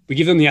 We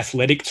give them the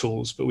athletic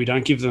tools, but we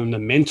don't give them the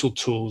mental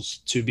tools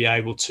to be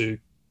able to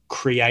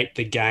create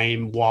the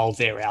game while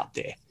they're out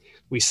there.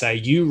 We say,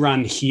 you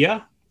run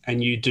here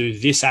and you do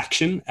this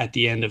action at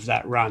the end of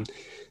that run.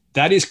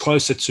 That is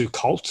closer to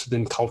cult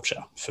than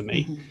culture for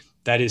me. Mm-hmm.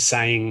 That is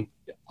saying,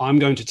 I'm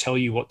going to tell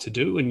you what to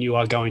do and you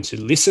are going to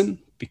listen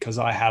because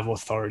I have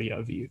authority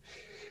over you.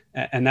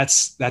 And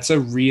that's a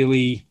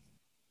really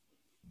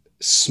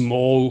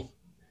small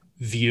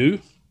view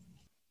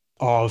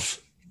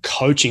of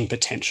coaching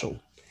potential.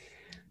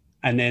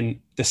 And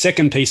then the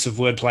second piece of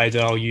wordplay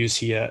that I'll use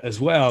here as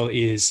well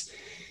is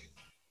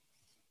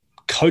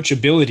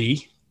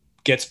coachability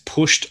gets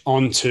pushed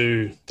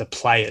onto the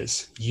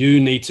players. You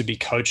need to be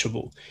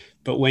coachable.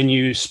 But when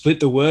you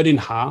split the word in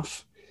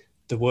half,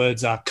 the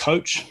words are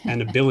coach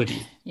and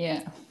ability.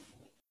 Yeah.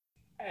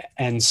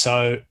 And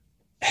so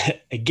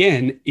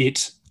again,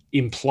 it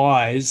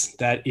implies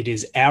that it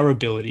is our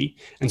ability.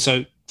 And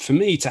so for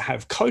me to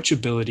have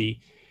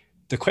coachability,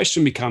 the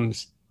question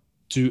becomes,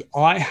 do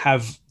I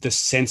have the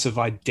sense of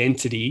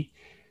identity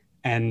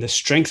and the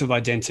strength of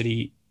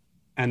identity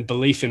and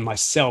belief in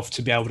myself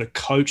to be able to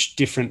coach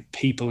different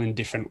people in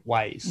different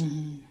ways?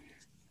 Mm-hmm.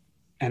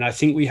 And I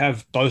think we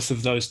have both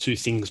of those two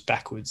things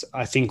backwards.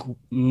 I think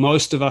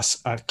most of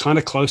us are kind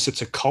of closer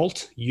to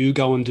cult. You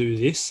go and do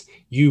this.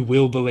 You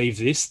will believe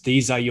this.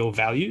 These are your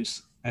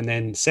values. And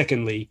then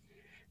secondly,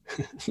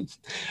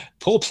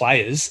 poor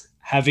players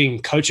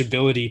having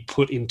coachability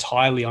put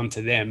entirely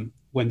onto them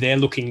when they're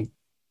looking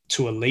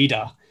to a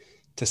leader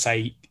to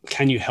say,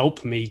 can you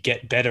help me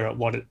get better at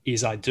what it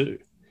is I do?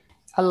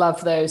 I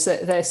love those.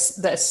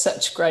 There's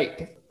such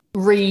great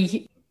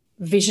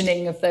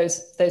revisioning of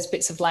those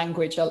bits of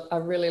language. I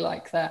really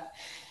like that.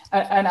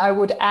 And I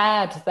would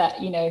add that,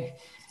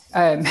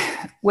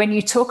 when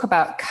you talk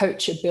about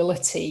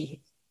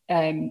coachability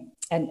and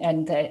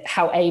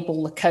how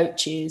able the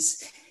coach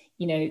is,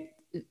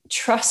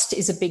 trust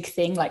is a big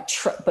thing,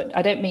 but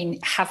I don't mean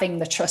having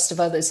the trust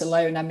of others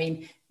alone. I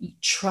mean,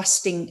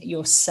 trusting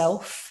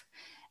yourself,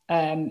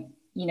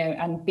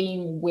 and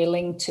being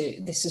willing to,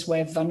 this is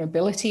where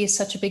vulnerability is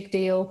such a big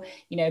deal,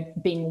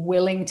 being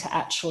willing to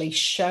actually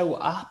show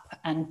up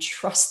and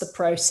trust the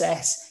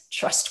process,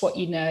 trust what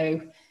you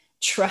know,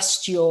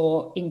 trust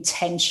your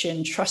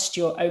intention, trust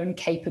your own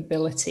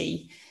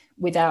capability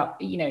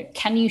without,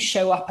 can you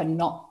show up and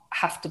not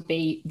have to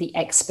be the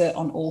expert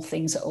on all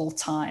things at all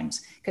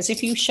times? Because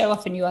if you show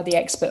up and you are the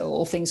expert at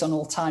all things on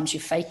all times,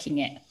 you're faking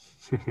it,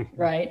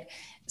 right?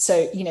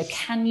 So,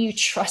 can you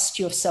trust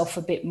yourself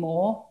a bit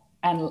more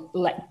and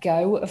let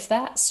go of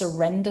that,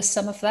 surrender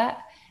some of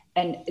that?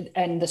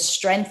 And the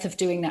strength of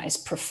doing that is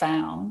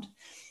profound.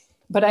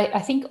 But I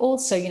think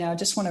also, I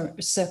just want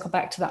to circle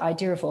back to that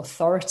idea of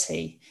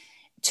authority.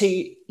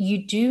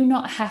 You do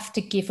not have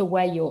to give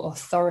away your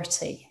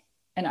authority.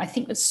 And I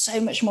think there's so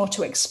much more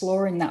to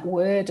explore in that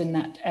word and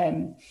that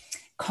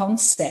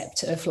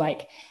concept of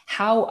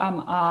how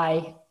am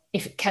I,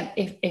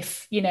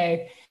 if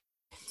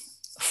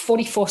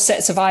 44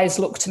 sets of eyes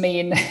look to me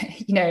in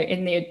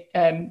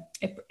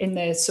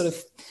the sort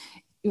of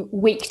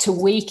week to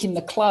week in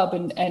the club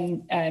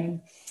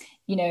and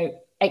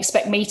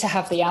expect me to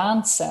have the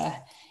answer,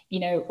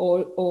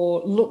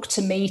 or look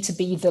to me to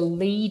be the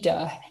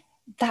leader.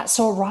 That's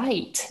all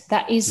right.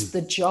 That is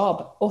the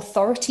job.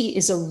 Authority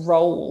is a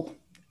role,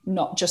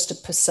 not just a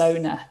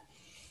persona.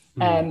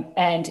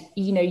 And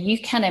you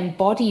can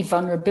embody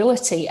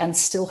vulnerability and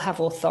still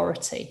have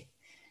authority.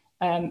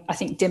 I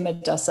think Dimmer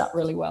does that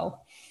really well.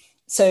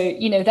 So,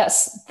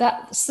 that's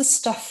the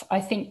stuff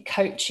I think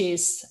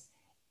coaches,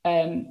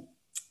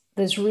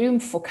 there's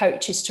room for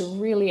coaches to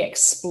really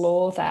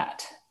explore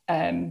that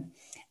and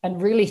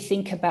and really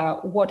think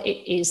about what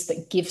it is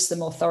that gives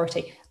them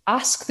authority.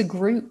 Ask the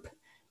group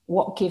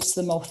what gives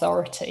them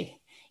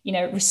authority.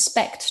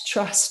 Respect,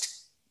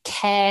 trust,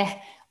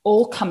 care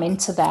all come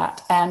into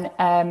that. And,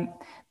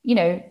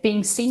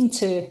 being seen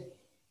to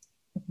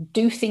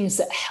do things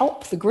that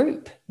help the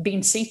group,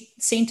 being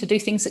seen to do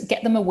things that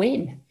get them a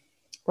win,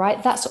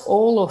 right? That's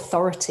all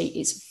authority.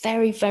 It's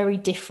very, very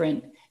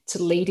different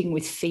to leading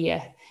with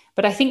fear.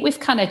 But I think we've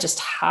kind of just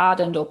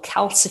hardened or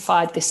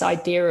calcified this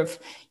idea of,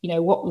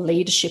 what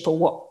leadership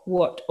or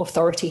what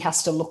authority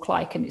has to look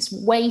like. And it's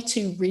way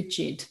too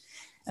rigid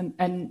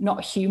and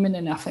not human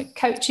enough. And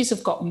coaches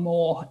have got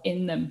more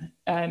in them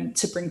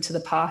to bring to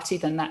the party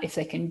than that, if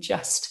they can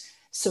just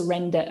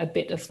surrender a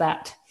bit of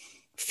that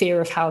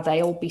fear of how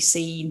they'll be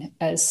seen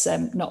as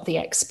not the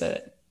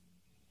expert.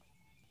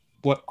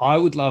 What I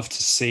would love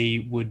to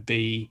see would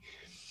be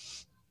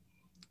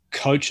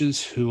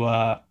coaches who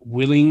are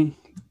willing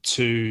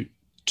to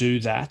do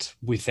that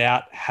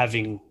without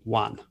having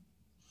won.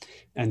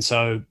 And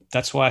so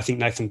that's why I think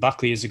Nathan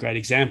Buckley is a great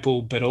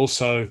example. But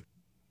also,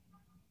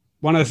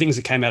 one of the things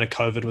that came out of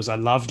COVID was I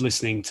loved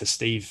listening to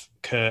Steve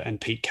Kerr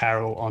and Pete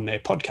Carroll on their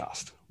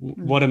podcast.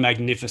 What a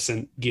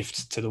magnificent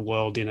gift to the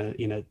world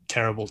in a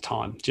terrible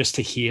time, just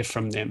to hear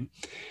from them.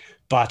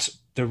 But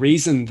the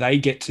reason they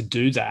get to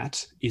do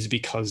that is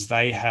because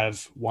they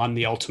have won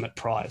the ultimate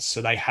prize.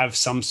 So they have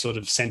some sort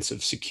of sense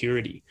of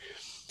security.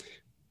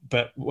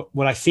 But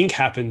what I think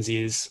happens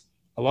is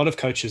a lot of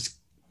coaches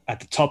at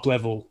the top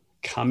level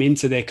come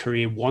into their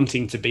career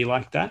wanting to be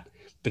like that.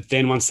 But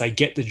then once they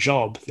get the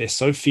job, they're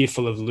so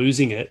fearful of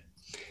losing it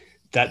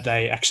that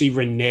they actually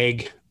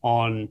renege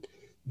on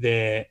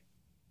a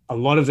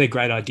lot of their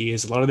great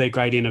ideas, a lot of their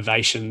great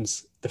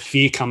innovations. The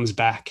fear comes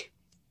back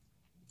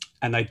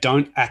and they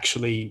don't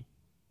actually,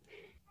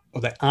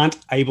 or they aren't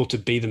able to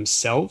be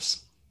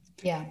themselves.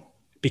 Yeah.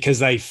 Because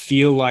they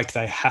feel like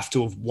they have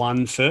to have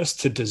won first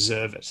to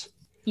deserve it.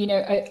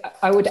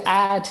 I would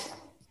add,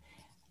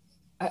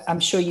 I'm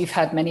sure you've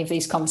had many of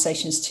these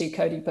conversations too,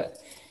 Cody, but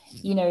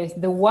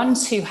the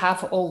ones who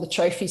have all the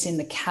trophies in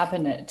the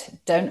cabinet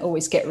don't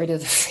always get rid of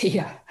the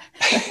fear.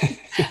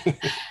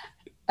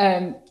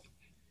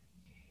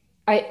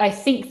 I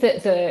think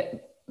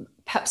that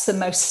perhaps the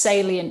most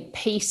salient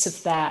piece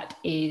of that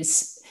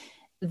is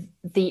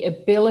the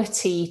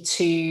ability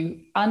to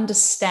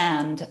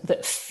understand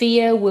that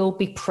fear will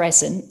be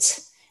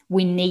present.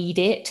 We need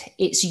it.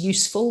 It's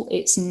useful.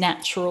 It's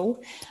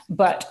natural.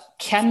 But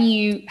have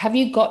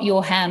you got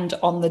your hand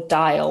on the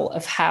dial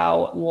of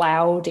how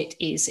loud it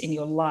is in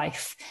your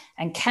life?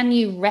 And can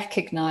you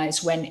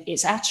recognize when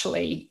it's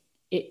actually,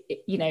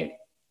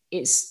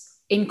 it's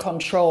in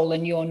control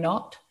and you're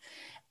not,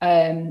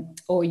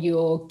 or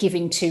you're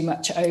giving too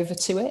much over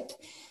to it?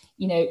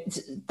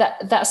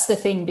 That's the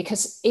thing,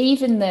 because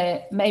even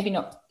maybe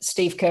not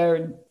Steve Kerr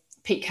and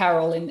Pete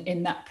Carroll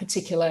in that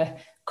particular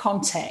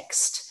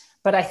context,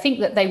 but I think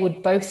that they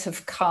would both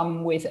have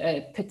come with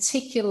a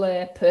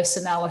particular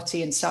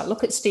personality and style.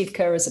 Look at Steve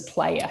Kerr as a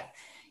player.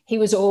 He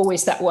was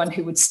always that one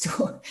who would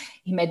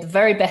he made the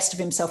very best of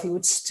himself. He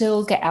would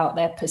still get out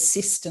there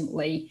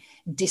persistently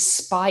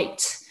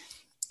despite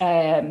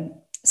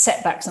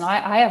setbacks. And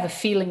I have a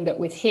feeling that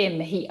with him,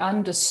 he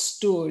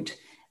understood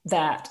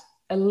that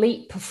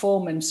elite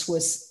performance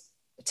was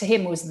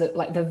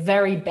the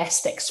very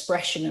best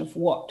expression of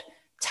what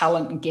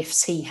talent and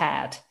gifts he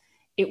had.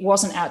 It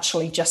wasn't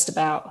actually just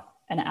about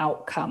an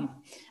outcome.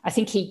 I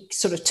think he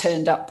sort of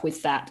turned up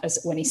with that as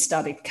when he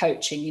started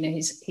coaching.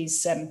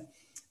 He's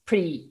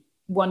pretty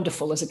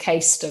wonderful as a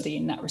case study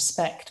in that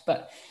respect.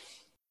 But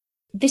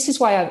this is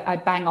why I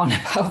bang on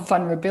about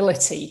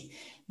vulnerability,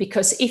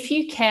 because if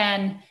you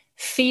can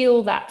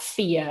feel that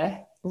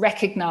fear,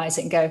 recognize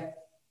it and go,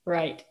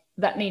 right,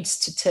 that needs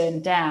to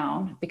turn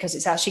down because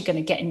it's actually going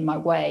to get in my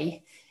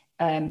way,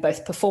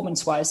 both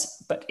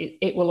performance-wise, but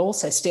it will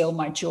also steal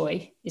my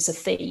joy. It's a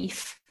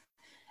thief.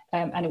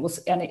 And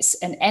it's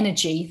an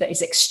energy that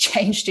is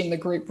exchanged in the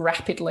group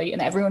rapidly,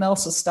 and everyone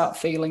else will start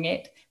feeling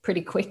it pretty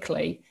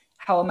quickly.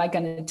 How am I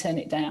going to turn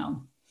it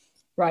down?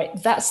 Right.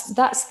 That's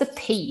the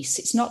piece.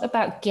 It's not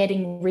about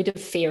getting rid of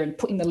fear and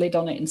putting the lid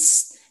on it and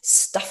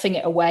stuffing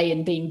it away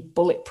and being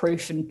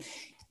bulletproof. And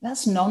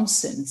that's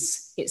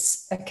nonsense.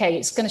 It's okay.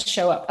 It's going to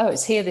show up. Oh,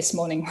 it's here this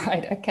morning.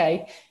 Right.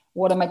 Okay.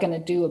 What am I going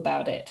to do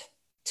about it?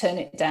 Turn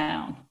it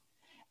down.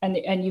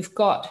 And you've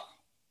got,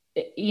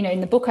 in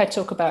the book, I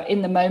talk about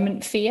in the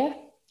moment fear,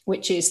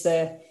 which is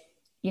go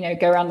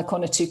around the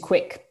corner too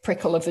quick,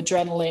 prickle of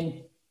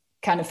adrenaline,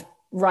 kind of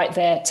right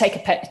there,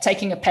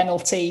 taking a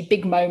penalty,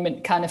 big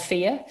moment kind of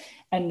fear,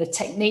 and the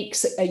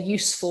techniques that are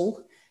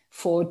useful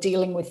for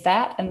dealing with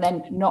that. And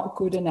then not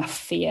good enough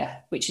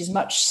fear, which is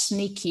much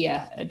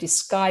sneakier, it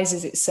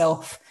disguises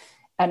itself,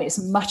 and it's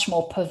much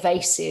more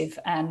pervasive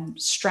and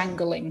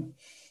strangling.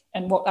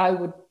 And what I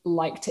would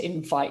like to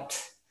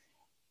invite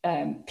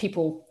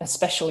people,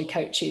 especially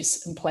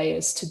coaches and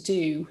players, to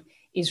do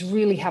is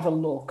really have a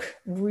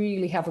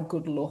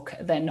good look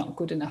at their not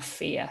good enough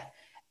fear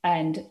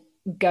and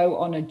go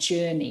on a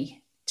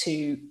journey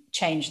to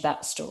change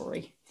that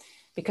story,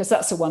 because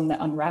that's the one that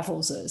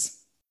unravels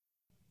us.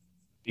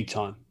 Big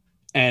time.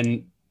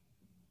 And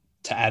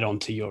to add on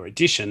to your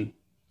addition,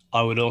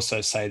 I would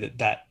also say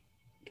that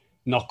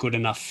not good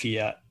enough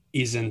fear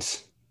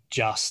isn't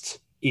just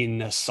in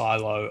the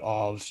silo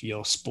of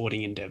your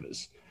sporting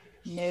endeavors.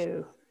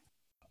 No.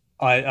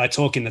 I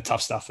talk in the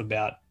tough stuff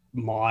about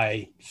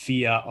my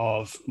fear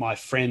of my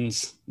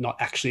friends not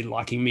actually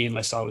liking me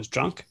unless I was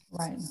drunk.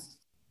 Right.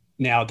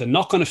 Now, the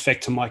knock-on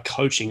effect to my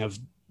coaching of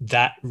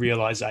that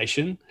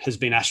realization has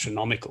been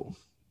astronomical,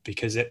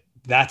 because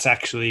that's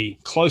actually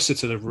closer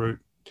to the root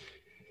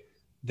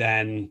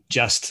than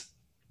just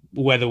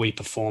whether we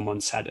perform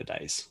on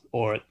Saturdays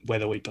or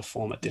whether we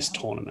perform at this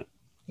tournament.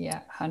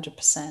 Yeah,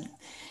 100%.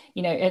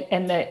 You know,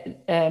 and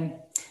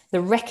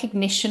the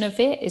recognition of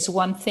it is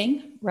one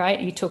thing, right?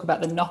 You talk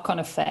about the knock-on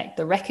effect.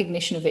 The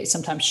recognition of it is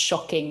sometimes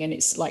shocking, and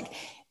it's like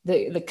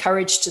the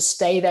courage to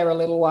stay there a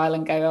little while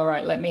and go, all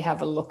right, let me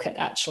have a look at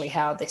actually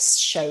how this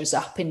shows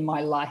up in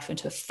my life, and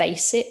to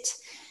face it.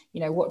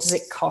 You know, what does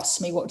it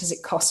cost me? What does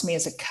it cost me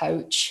as a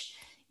coach?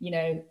 You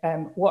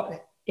know,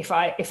 what if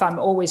I'm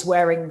always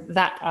wearing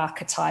that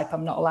archetype,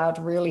 I'm not allowed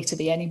really to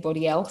be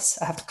anybody else.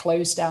 I have to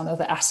close down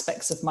other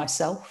aspects of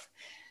myself.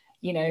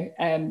 You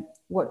know,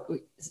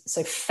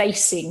 so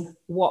facing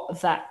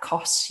what that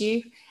costs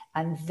you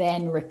and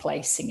then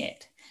replacing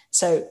it.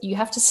 So you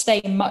have to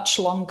stay much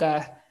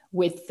longer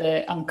with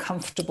the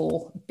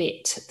uncomfortable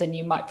bit than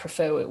you might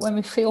prefer. When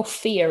we feel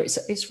fear,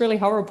 it's really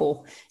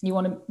horrible. You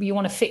want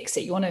to fix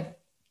it. You want to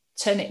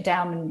turn it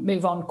down and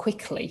move on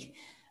quickly.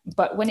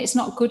 But when it's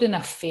not good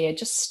enough fear,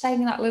 just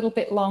staying that little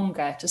bit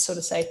longer to sort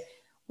of say,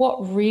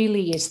 what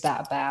really is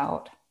that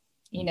about?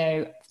 You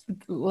know,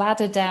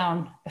 ladder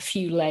down a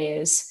few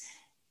layers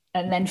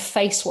and then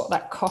face what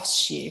that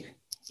costs you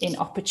in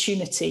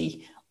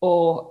opportunity,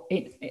 or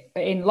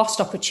in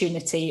lost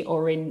opportunity,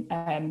 or in,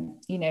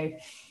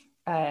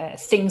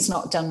 things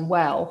not done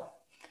well,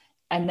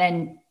 and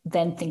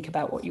then think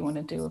about what you want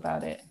to do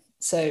about it.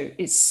 So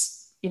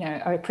it's, you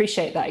know, I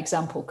appreciate that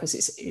example because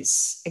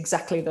it's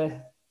exactly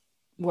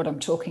what I'm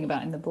talking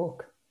about in the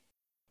book.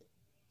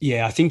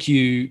 Yeah, I think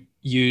you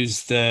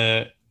use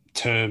the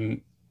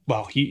term,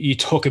 well, you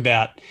talk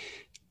about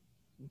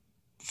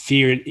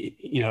fear,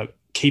 you know,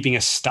 keeping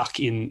us stuck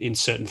in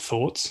certain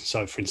thoughts.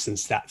 So for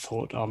instance, that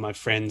thought, oh, my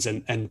friends,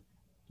 and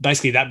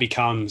basically that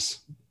becomes,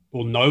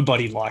 well,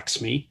 nobody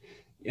likes me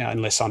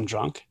unless I'm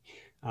drunk.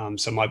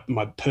 So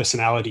my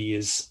personality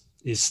is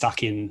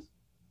stuck in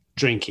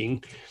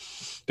drinking.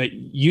 But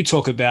you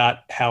talk about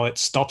how it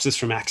stops us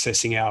from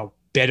accessing our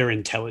better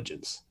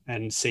intelligence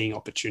and seeing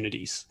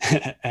opportunities.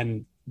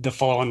 And the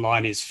follow-on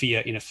line is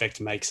fear, in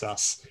effect, makes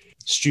us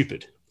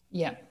stupid.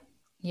 Yeah.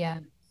 Yeah.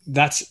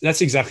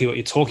 That's exactly what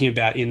you're talking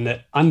about, in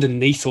that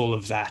underneath all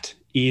of that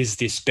is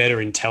this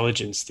better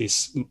intelligence,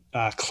 this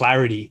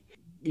clarity,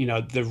 you know,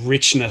 the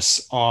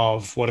richness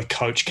of what a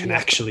coach can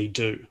actually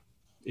do.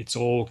 It's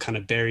all kind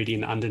of buried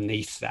in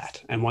underneath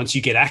that. And once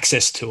you get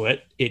access to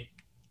it, it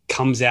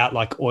comes out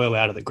like oil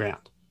out of the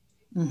ground.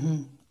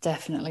 Mm-hmm,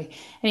 definitely.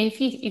 And if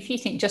you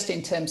think just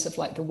in terms of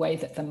like the way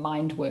that the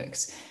mind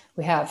works,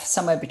 we have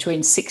somewhere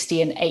between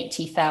 60 and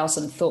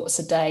 80,000 thoughts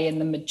a day,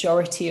 and the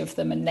majority of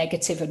them are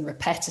negative and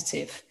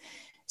repetitive.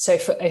 So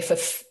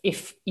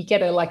if you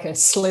get a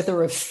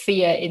slither of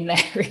fear in there,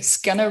 it's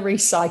going to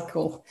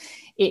recycle.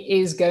 It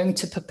is going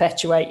to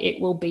perpetuate. It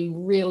will be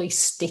really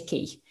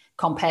sticky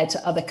compared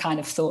to other kind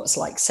of thoughts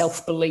like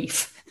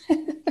self-belief,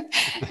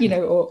 you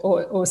know,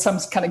 or some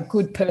kind of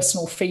good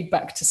personal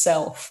feedback to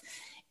self.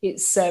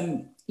 It's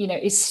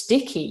it's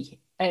sticky,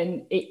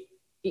 and it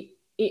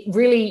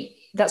really,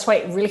 that's why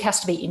it really has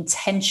to be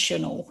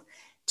intentional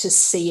to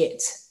see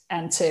it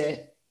and to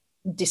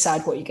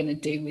decide what you're going to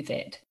do with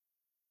it.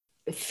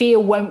 Fear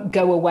won't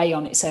go away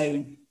on its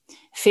own.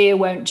 Fear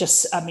won't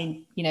just,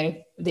 the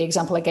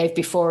example I gave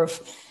before of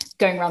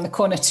going around the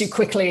corner too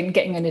quickly and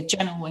getting an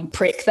adrenaline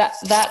prick,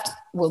 that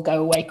will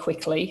go away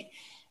quickly.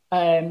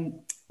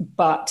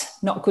 But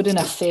not good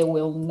enough fear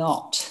will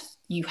not.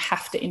 You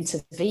have to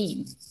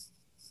intervene.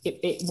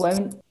 It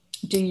won't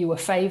do you a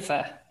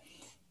favor.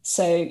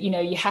 So,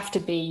 you have to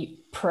be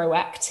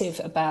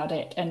proactive about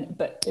it.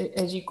 But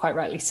as you quite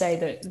rightly say,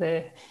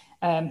 the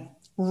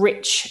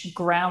rich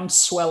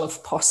groundswell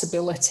of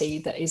possibility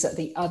that is at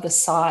the other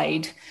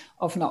side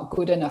of not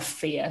good enough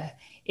fear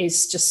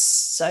is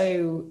just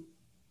so,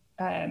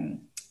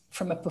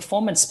 from a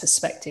performance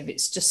perspective,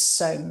 it's just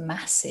so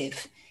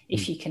massive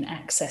if you can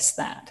access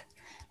that.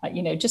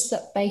 Just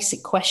that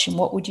basic question,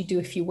 what would you do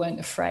if you weren't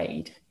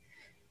afraid?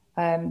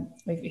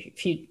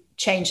 If you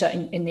change that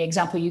in the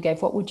example you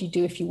gave, what would you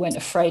do if you weren't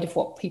afraid of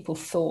what people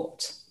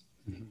thought?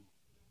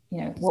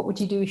 Mm-hmm. What would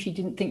you do if you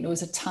didn't think there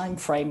was a time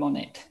frame on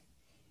it?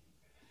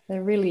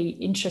 They're really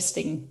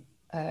interesting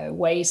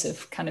ways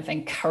of kind of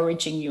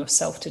encouraging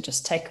yourself to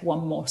just take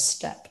one more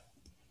step.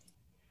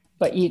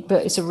 But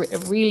it's a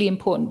really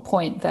important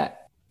point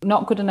that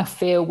not good enough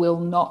fear will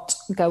not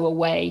go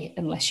away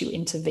unless you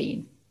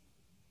intervene.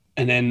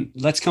 And then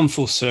let's come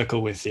full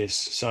circle with this.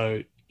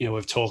 So,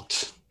 we've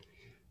talked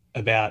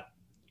about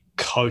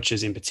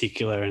coaches in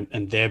particular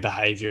and their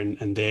behavior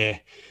and their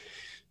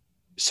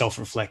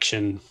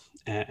self-reflection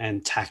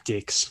and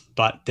tactics,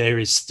 but there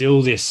is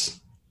still this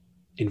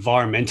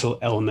environmental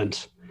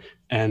element.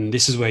 And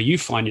this is where you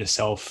find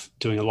yourself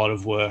doing a lot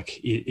of work,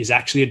 is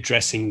actually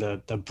addressing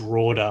the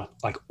broader,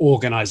 like,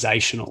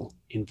 organizational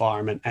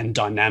environment and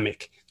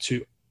dynamic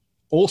to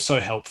also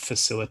help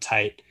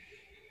facilitate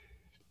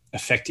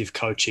effective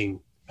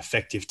coaching,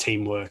 effective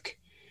teamwork.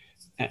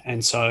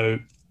 And so,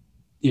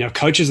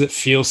 coaches that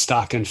feel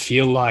stuck and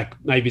feel like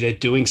maybe they're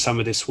doing some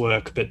of this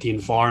work, but the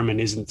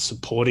environment isn't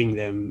supporting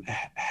them,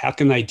 how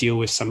can they deal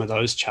with some of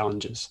those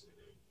challenges?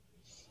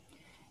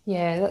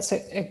 Yeah, that's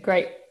a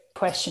great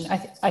question.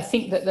 I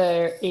think that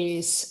there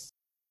is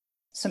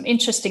some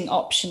interesting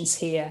options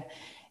here.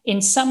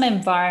 In some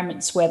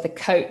environments where the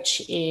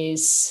coach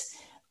is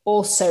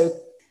also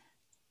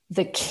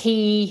the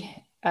key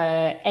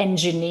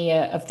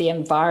engineer of the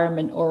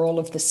environment or all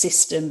of the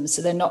systems,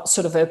 so they're not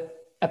sort of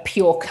a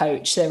pure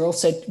coach, they're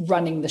also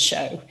running the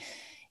show.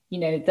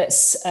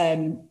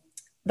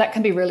 That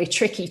can be really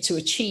tricky to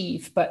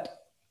achieve,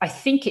 but I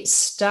think it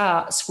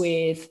starts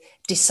with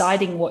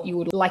deciding what you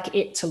would like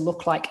it to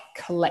look like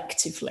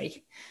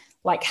collectively,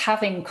 like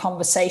having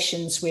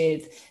conversations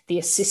with the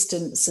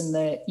assistants and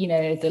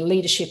the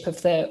leadership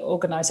of the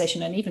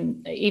organization, and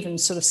even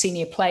sort of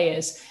senior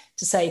players,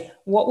 to say,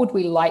 what would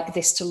we like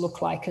this to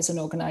look like as an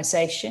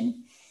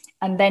organization?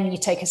 And then you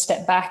take a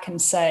step back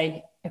and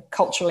say,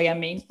 culturally,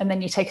 and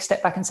then you take a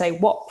step back and say,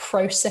 what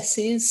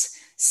processes,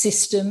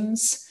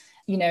 systems,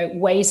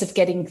 ways of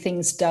getting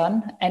things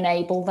done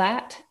enable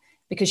that?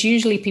 Because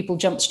usually people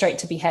jump straight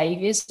to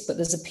behaviors, but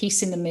there's a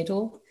piece in the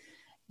middle.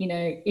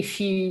 If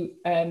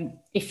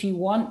you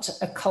want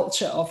a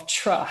culture of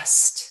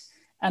trust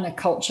and a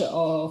culture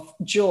of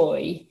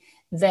joy,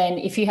 then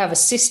if you have a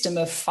system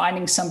of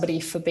finding somebody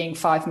for being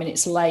 5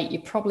 minutes late,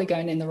 you're probably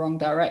going in the wrong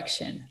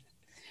direction,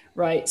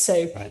 right?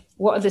 So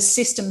What are the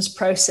systems,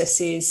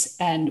 processes,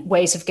 and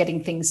ways of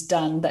getting things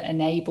done that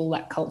enable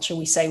that culture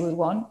we say we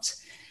want?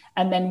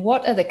 And then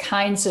what are the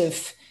kinds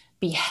of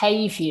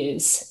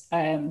behaviors,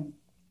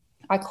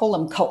 I call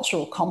them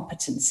cultural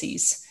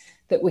competencies,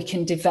 that we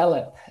can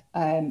develop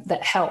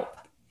that help?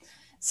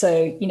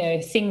 So,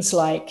 things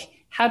like,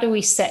 how do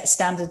we set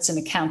standards and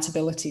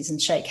accountabilities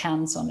and shake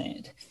hands on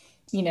it?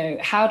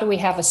 How do we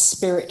have a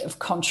spirit of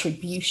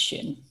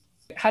contribution?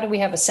 How do we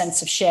have a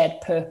sense of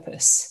shared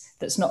purpose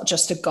that's not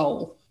just a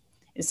goal?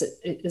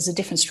 There's a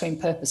difference between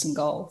purpose and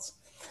goals.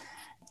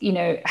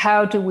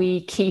 How do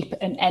we keep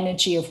an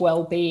energy of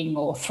well-being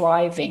or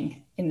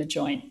thriving in the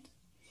joint?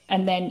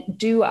 And then,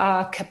 do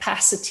our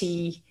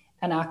capacity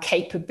and our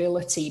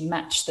capability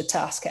match the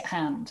task at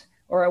hand?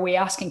 Or are we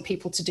asking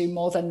people to do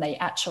more than they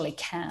actually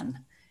can?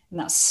 And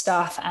that's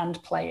staff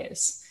and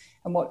players.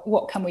 And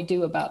what can we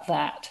do about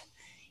that?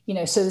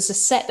 So there's a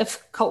set of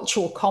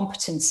cultural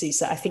competencies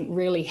that I think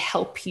really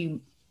help you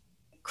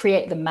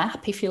create the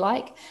map, if you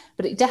like.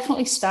 But it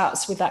definitely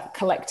starts with that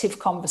collective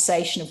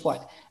conversation of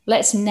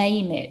let's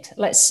name it.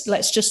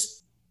 Let's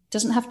just,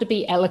 doesn't have to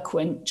be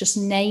eloquent, just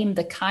name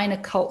the kind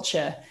of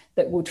culture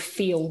that would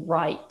feel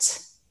right.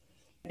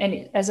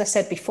 And as I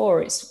said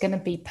before, it's going to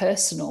be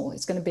personal.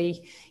 It's going to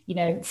be,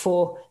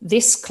 for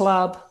this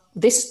club,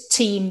 this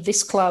team,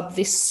 this club,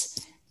 this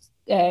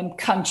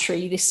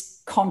country,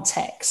 this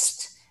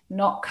context,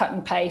 not cut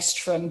and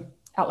paste from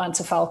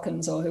Atlanta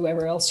Falcons or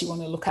whoever else you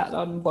want to look at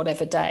on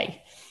whatever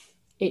day.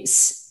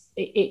 It's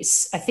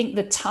I think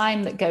the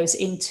time that goes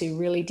into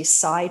really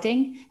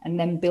deciding and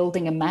then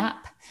building a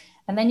map.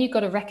 And then you've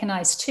got to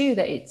recognize too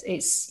that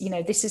it's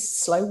this is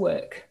slow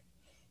work.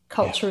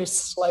 Culture is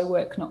slow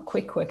work, not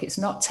quick work. It's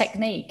not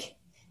technique.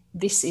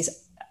 This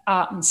is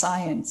art and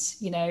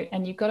science,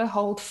 and you've got to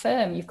hold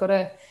firm. You've got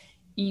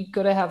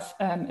to have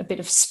a bit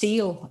of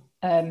steel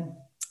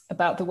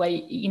about the way,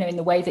 in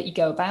the way that you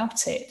go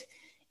about it.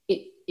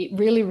 It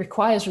really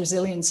requires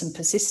resilience and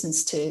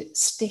persistence to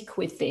stick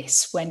with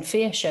this when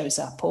fear shows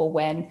up, or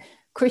when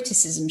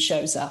criticism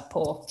shows up,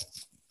 or,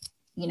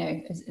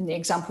 in the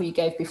example you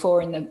gave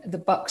before in the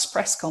Bucks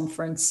press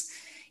conference,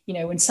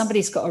 when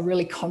somebody's got a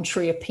really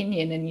contrary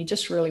opinion and you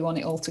just really want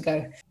it all to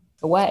go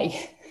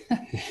away.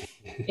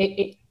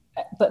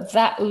 But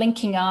that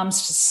linking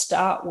arms to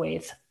start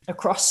with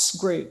across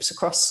groups,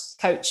 across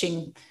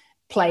coaching,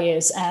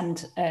 players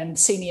and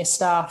senior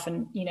staff,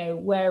 and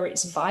where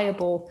it's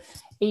viable,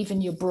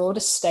 even your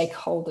broadest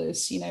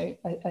stakeholders.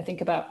 I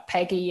think about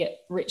Peggy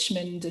at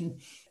Richmond and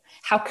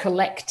how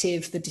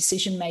collective the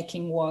decision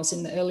making was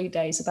in the early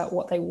days about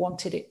what they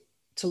wanted it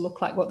to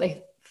look like, what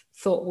they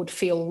thought would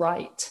feel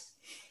right,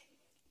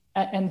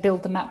 and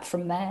build the map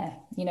from there.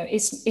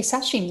 It's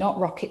actually not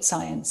rocket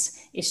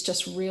science. It's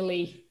just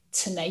really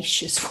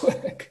tenacious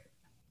work.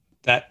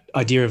 That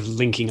idea of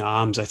linking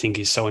arms, I think,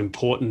 is so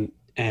important.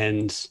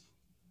 And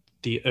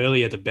the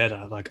earlier, the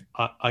better. Like,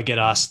 I get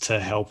asked to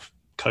help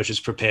coaches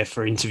prepare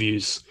for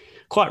interviews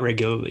quite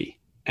regularly.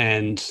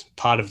 And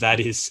part of that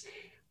is,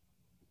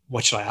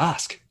 what should I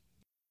ask?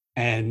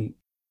 And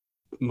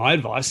my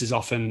advice is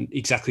often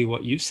exactly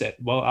what you've said.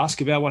 Well, ask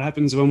about what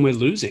happens when we're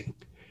losing.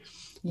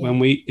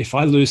 if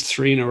I lose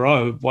 3 in a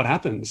row, what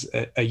happens?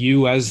 Are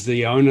you, as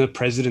the owner,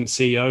 president,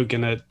 CEO,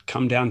 going to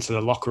come down to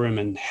the locker room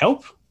and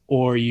help?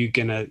 Or are you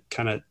going to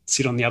kind of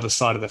sit on the other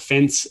side of the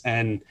fence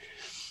and,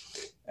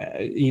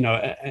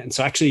 and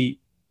so actually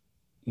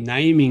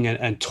naming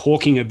and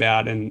talking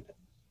about and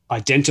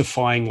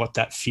identifying what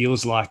that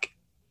feels like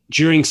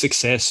during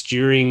success,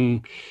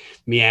 during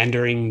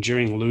meandering,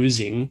 during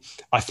losing,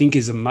 I think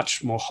is a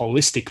much more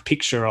holistic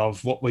picture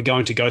of what we're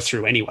going to go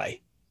through anyway.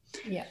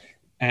 Yeah.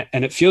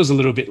 And it feels a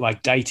little bit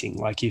like dating.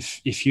 Like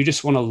if you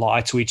just want to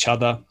lie to each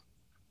other,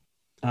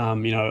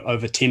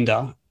 over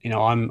Tinder,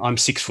 I'm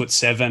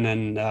 6'7"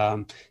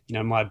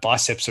 and, my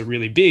biceps are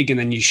really big. And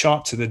then you show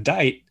up to the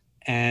date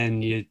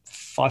and you're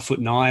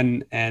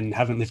 5'9" and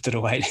haven't lifted a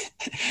weight.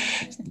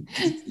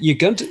 you're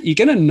going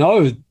to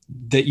know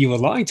that you were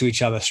lying to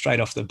each other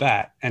straight off the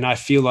bat. And I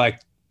feel like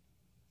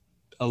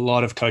a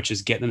lot of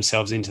coaches get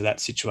themselves into that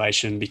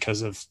situation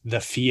because of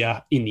the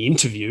fear in the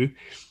interview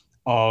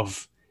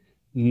of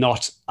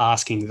not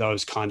asking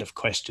those kind of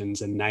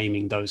questions and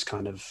naming those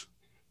kind of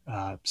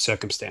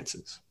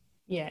circumstances.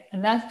 Yeah.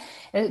 And that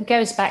it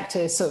goes back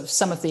to sort of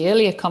some of the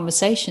earlier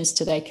conversations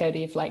today,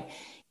 Cody, of like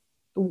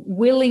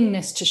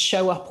willingness to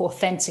show up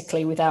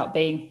authentically without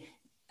being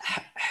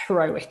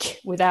heroic,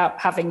 without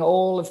having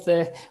all of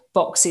the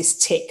boxes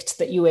ticked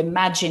that you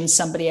imagine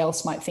somebody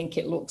else might think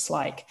it looks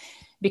like.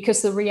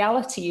 Because the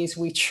reality is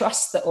we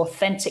trust the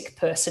authentic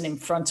person in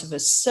front of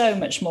us so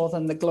much more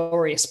than the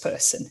glorious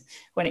person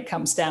when it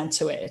comes down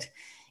to it,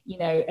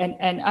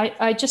 and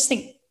I just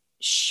think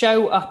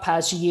show up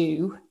as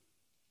you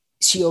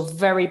is your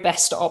very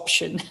best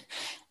option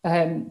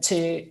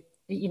to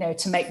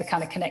make the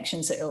kind of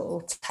connections that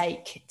it'll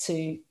take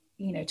to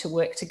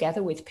work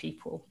together with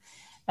people.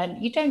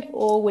 And you don't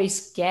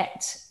always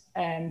get,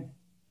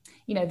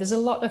 there's a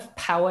lot of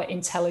power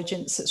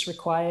intelligence that's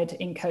required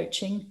in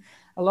coaching,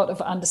 a lot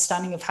of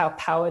understanding of how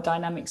power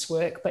dynamics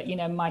work. But,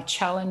 my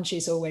challenge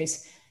is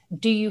always,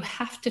 do you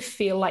have to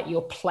feel like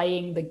you're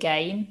playing the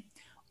game,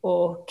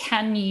 or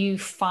can you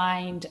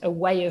find a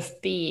way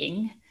of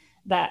being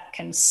that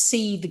can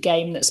see the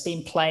game that's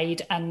been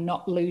played and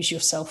not lose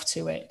yourself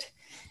to it?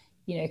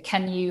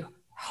 Can you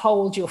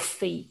hold your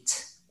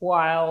feet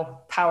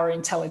while power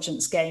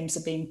intelligence games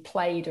are being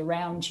played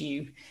around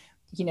you,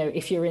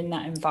 if you're in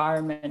that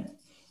environment?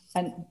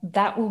 And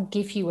that will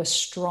give you a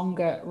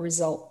stronger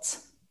result.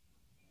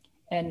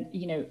 And,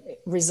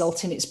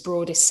 result in its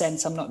broadest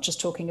sense. I'm not just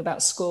talking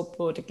about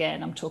scoreboard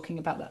again. I'm talking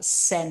about that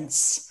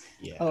sense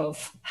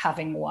of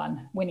having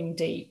won, winning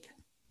deep.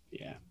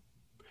 Yeah.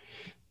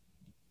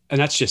 And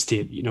that's just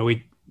it.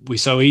 We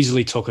so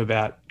easily talk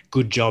about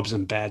good jobs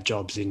and bad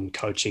jobs in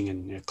coaching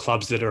and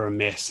clubs that are a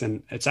mess.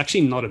 And it's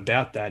actually not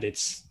about that.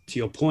 It's, to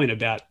your point,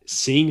 about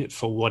seeing it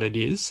for what it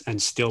is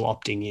and still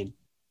opting in.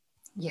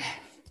 Yeah.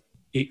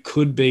 It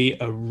could be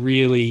a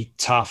really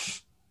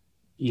tough,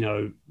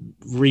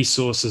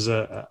 resources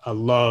are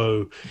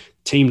low,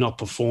 team not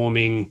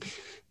performing.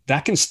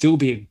 That can still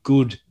be a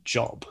good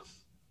job.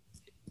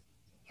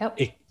 Yep.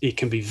 It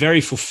can be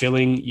very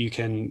fulfilling. You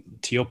can,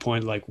 to your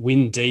point, like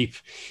win deep.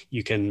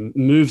 You can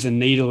move the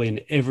needle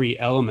in every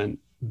element,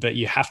 but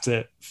you have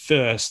to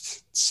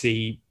first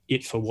see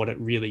it for what it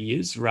really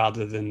is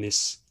rather than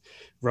this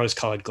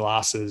rose-colored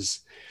glasses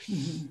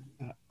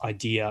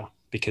idea,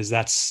 because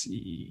that's,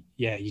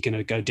 you're going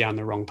to go down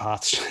the wrong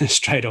path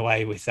straight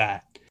away with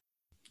that.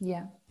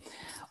 Yeah.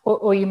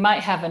 Or you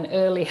might have an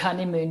early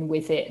honeymoon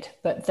with it,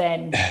 but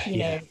then,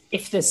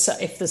 if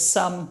there's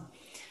some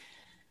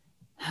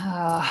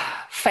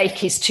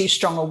fake is too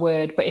strong a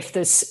word, but if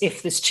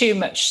there's too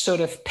much sort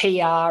of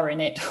PR in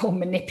it or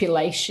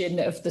manipulation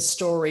of the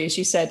story, as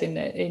you said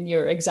in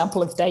your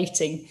example of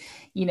dating,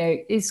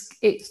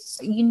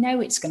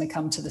 it's going to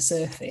come to the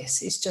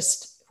surface. It's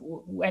just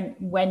when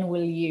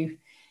will you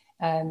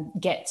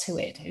get to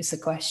it is the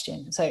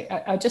question. So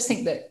I just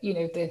think that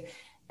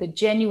the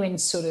genuine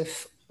sort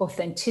of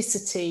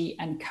authenticity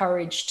and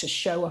courage to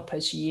show up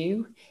as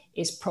you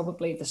is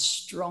probably the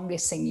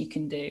strongest thing you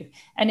can do.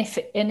 And if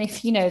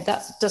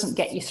that doesn't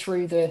get you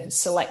through the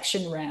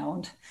selection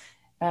round,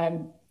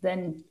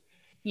 then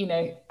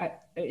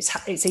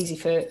it's easy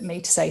for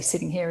me to say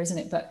sitting here, isn't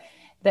it? But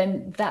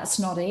then that's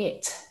not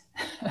it.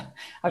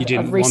 You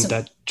didn't want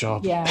that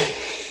job.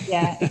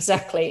 Yeah,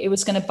 exactly. It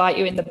was going to bite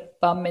you in the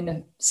bum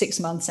in 6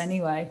 months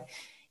anyway.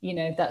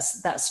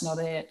 That's not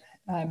it.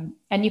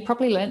 And you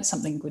probably learned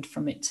something good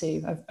from it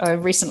too. I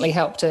recently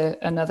helped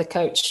another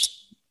coach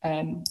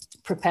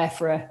prepare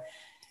for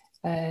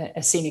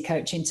a senior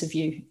coach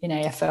interview in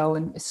AFL,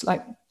 and it's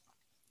like,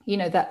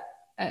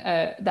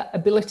 that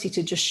ability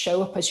to just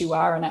show up as you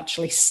are and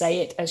actually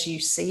say it as you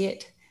see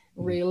it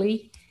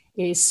really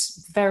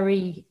is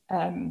very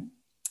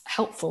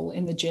helpful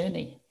in the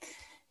journey.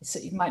 So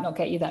it might not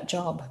get you that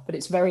job, but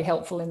it's very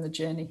helpful in the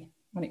journey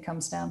when it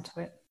comes down to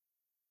it.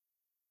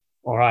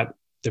 All right.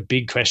 The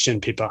big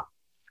question, Pippa.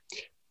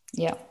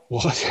 Yeah.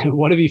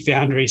 What have you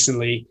found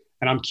recently?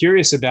 And I'm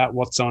curious about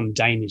what's on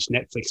Danish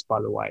Netflix,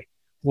 by the way.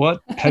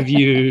 What have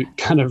you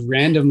kind of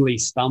randomly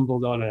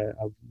stumbled on a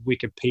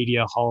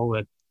Wikipedia hole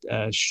at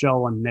a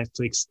show on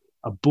Netflix,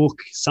 a book,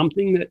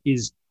 something that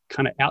is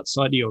kind of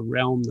outside of your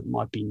realm that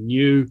might be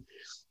new,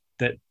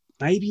 that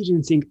maybe you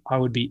didn't think I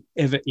would be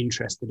ever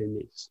interested in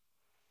this?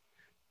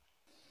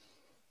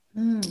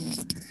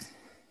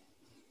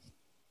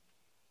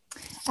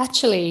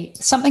 Actually,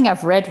 something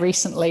I've read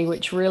recently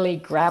which really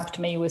grabbed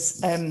me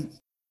was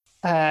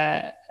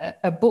a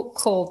book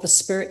called The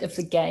Spirit of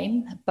the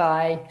Game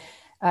by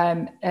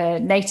a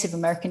Native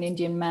American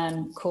Indian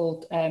man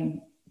called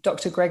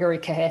Dr. Gregory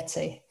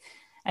Kahete.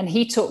 And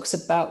he talks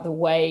about the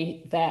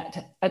way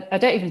that, I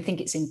don't even think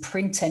it's in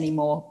print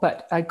anymore,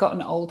 but I got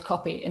an old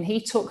copy. And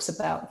he talks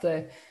about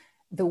the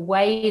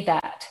way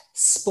that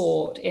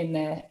sport in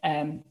the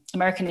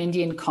American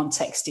Indian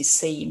context is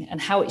seen and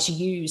how it's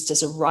used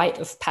as a rite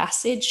of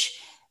passage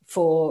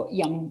for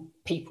young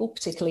people,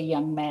 particularly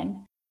young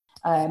men,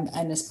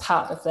 and as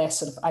part of their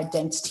sort of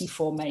identity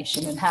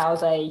formation, and how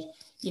they,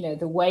 you know,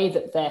 the way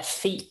that their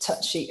feet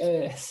touch the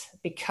earth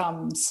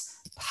becomes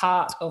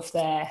part of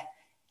their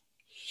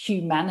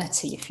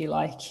humanity, if you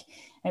like.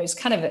 And it's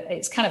kind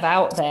of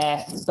out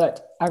there,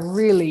 but I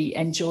really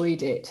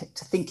enjoyed it,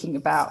 to thinking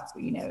about,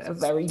 you know, a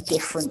very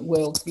different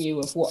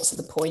worldview of what's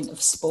the point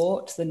of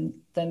sport than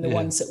the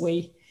ones that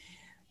we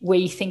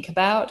think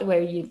about,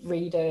 where you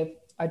read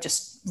I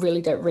just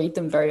really don't read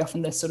them very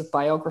often, the sort of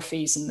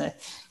biographies and the,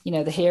 you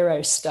know, the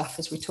hero stuff,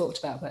 as we talked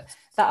about. But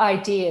that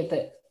idea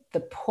that the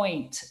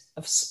point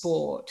of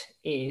sport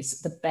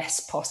is the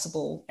best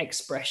possible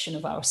expression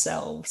of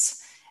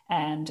ourselves,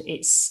 and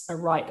it's a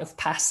rite of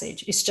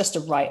passage. It's just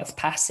a rite of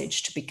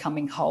passage to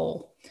becoming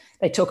whole.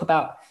 They talk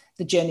about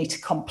the journey to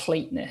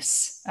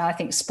completeness. I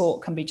think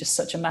sport can be just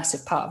such a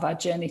massive part of our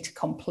journey to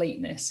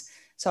completeness.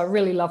 So I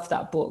really love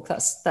that book.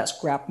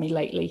 That's grabbed me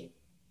lately.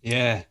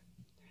 Yeah.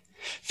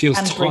 Feels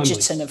and timely.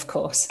 Bridgerton, of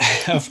course.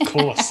 Of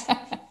course.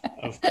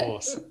 Of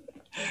course.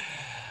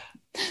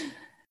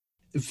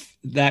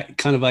 That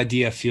kind of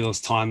idea feels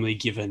timely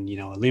given, you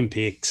know,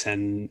 Olympics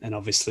and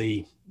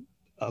obviously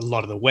a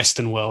lot of the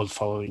Western world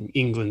following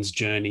England's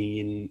journey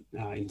in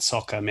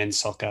soccer, men's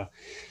soccer,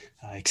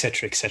 et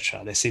cetera, et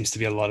cetera. There seems to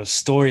be a lot of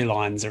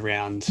storylines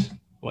around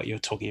what you're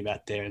talking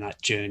about there in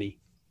that journey.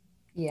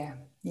 Yeah.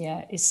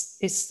 I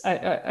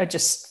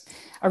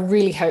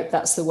really hope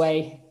that's the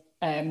way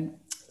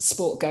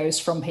sport goes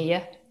from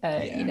here.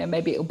 You know,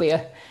 maybe it'll be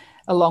a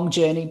long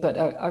journey, but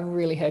I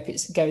really hope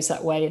it goes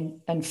that way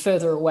and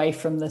further away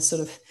from the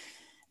sort of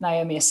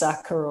Naomi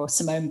Osaka or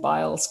Simone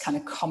Biles kind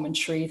of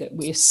commentary that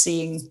we're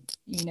seeing,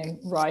 you know,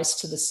 rise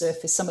to the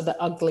surface. Some of the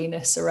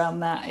ugliness around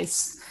that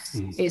is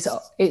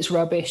it's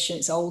rubbish, and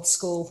it's old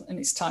school, and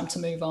it's time to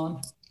move on.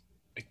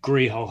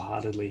 Agree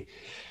wholeheartedly.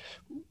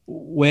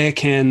 Where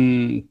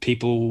can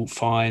people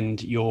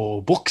find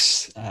your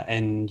books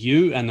and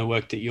you and the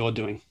work that you're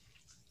doing?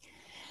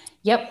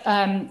 Yep.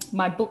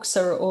 My books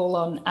are all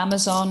on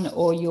Amazon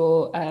or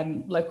your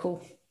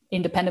local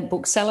independent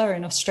bookseller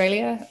in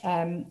Australia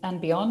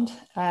and beyond.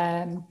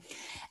 And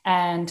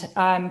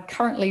I'm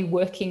currently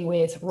working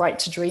with Right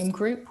to Dream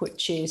Group,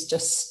 which is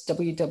just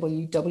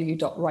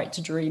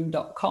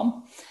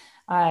www.righttodream.com.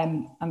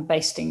 I'm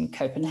based in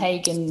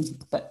Copenhagen,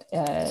 but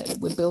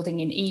we're building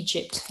in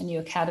Egypt a new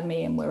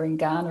academy, and we're in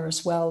Ghana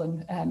as well,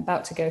 and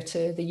about to go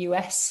to the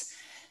US.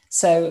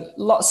 So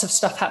lots of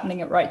stuff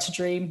happening at Right to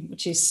Dream,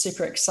 which is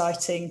super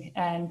exciting.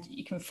 And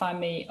you can find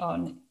me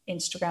on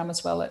Instagram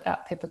as well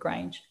at Pippa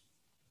Grange.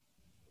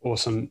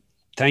 Awesome.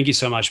 Thank you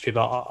so much,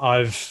 Pippa.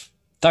 I've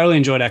thoroughly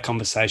enjoyed our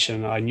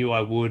conversation. I knew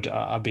I would.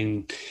 I've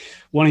been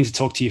wanting to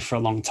talk to you for a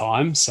long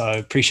time. So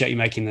appreciate you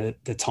making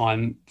the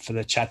time for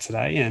the chat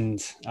today,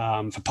 and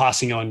for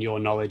passing on your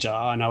knowledge.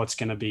 I know it's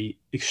going to be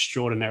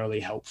extraordinarily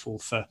helpful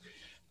for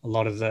a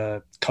lot of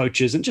the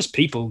coaches and just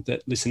people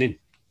that listen in.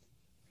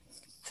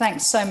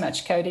 Thanks so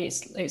much, Cody.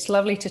 It's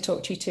lovely to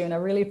talk to you too. And I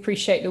really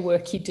appreciate the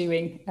work you're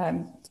doing.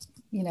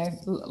 You know,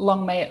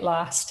 long may it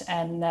last.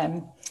 And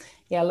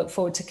I look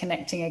forward to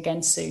connecting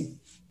again soon.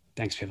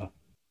 Thanks, Pippa.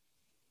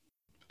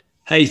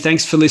 Hey,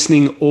 thanks for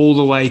listening all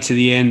the way to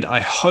the end. I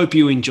hope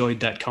you enjoyed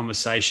that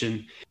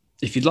conversation.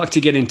 If you'd like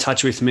to get in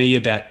touch with me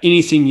about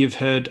anything you've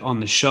heard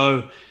on the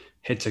show,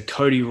 head to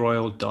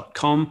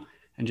codyroyal.com.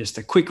 And just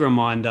a quick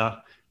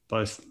reminder,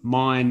 both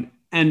mine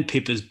and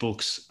Pippa's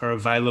books are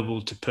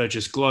available to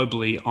purchase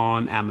globally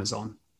on Amazon.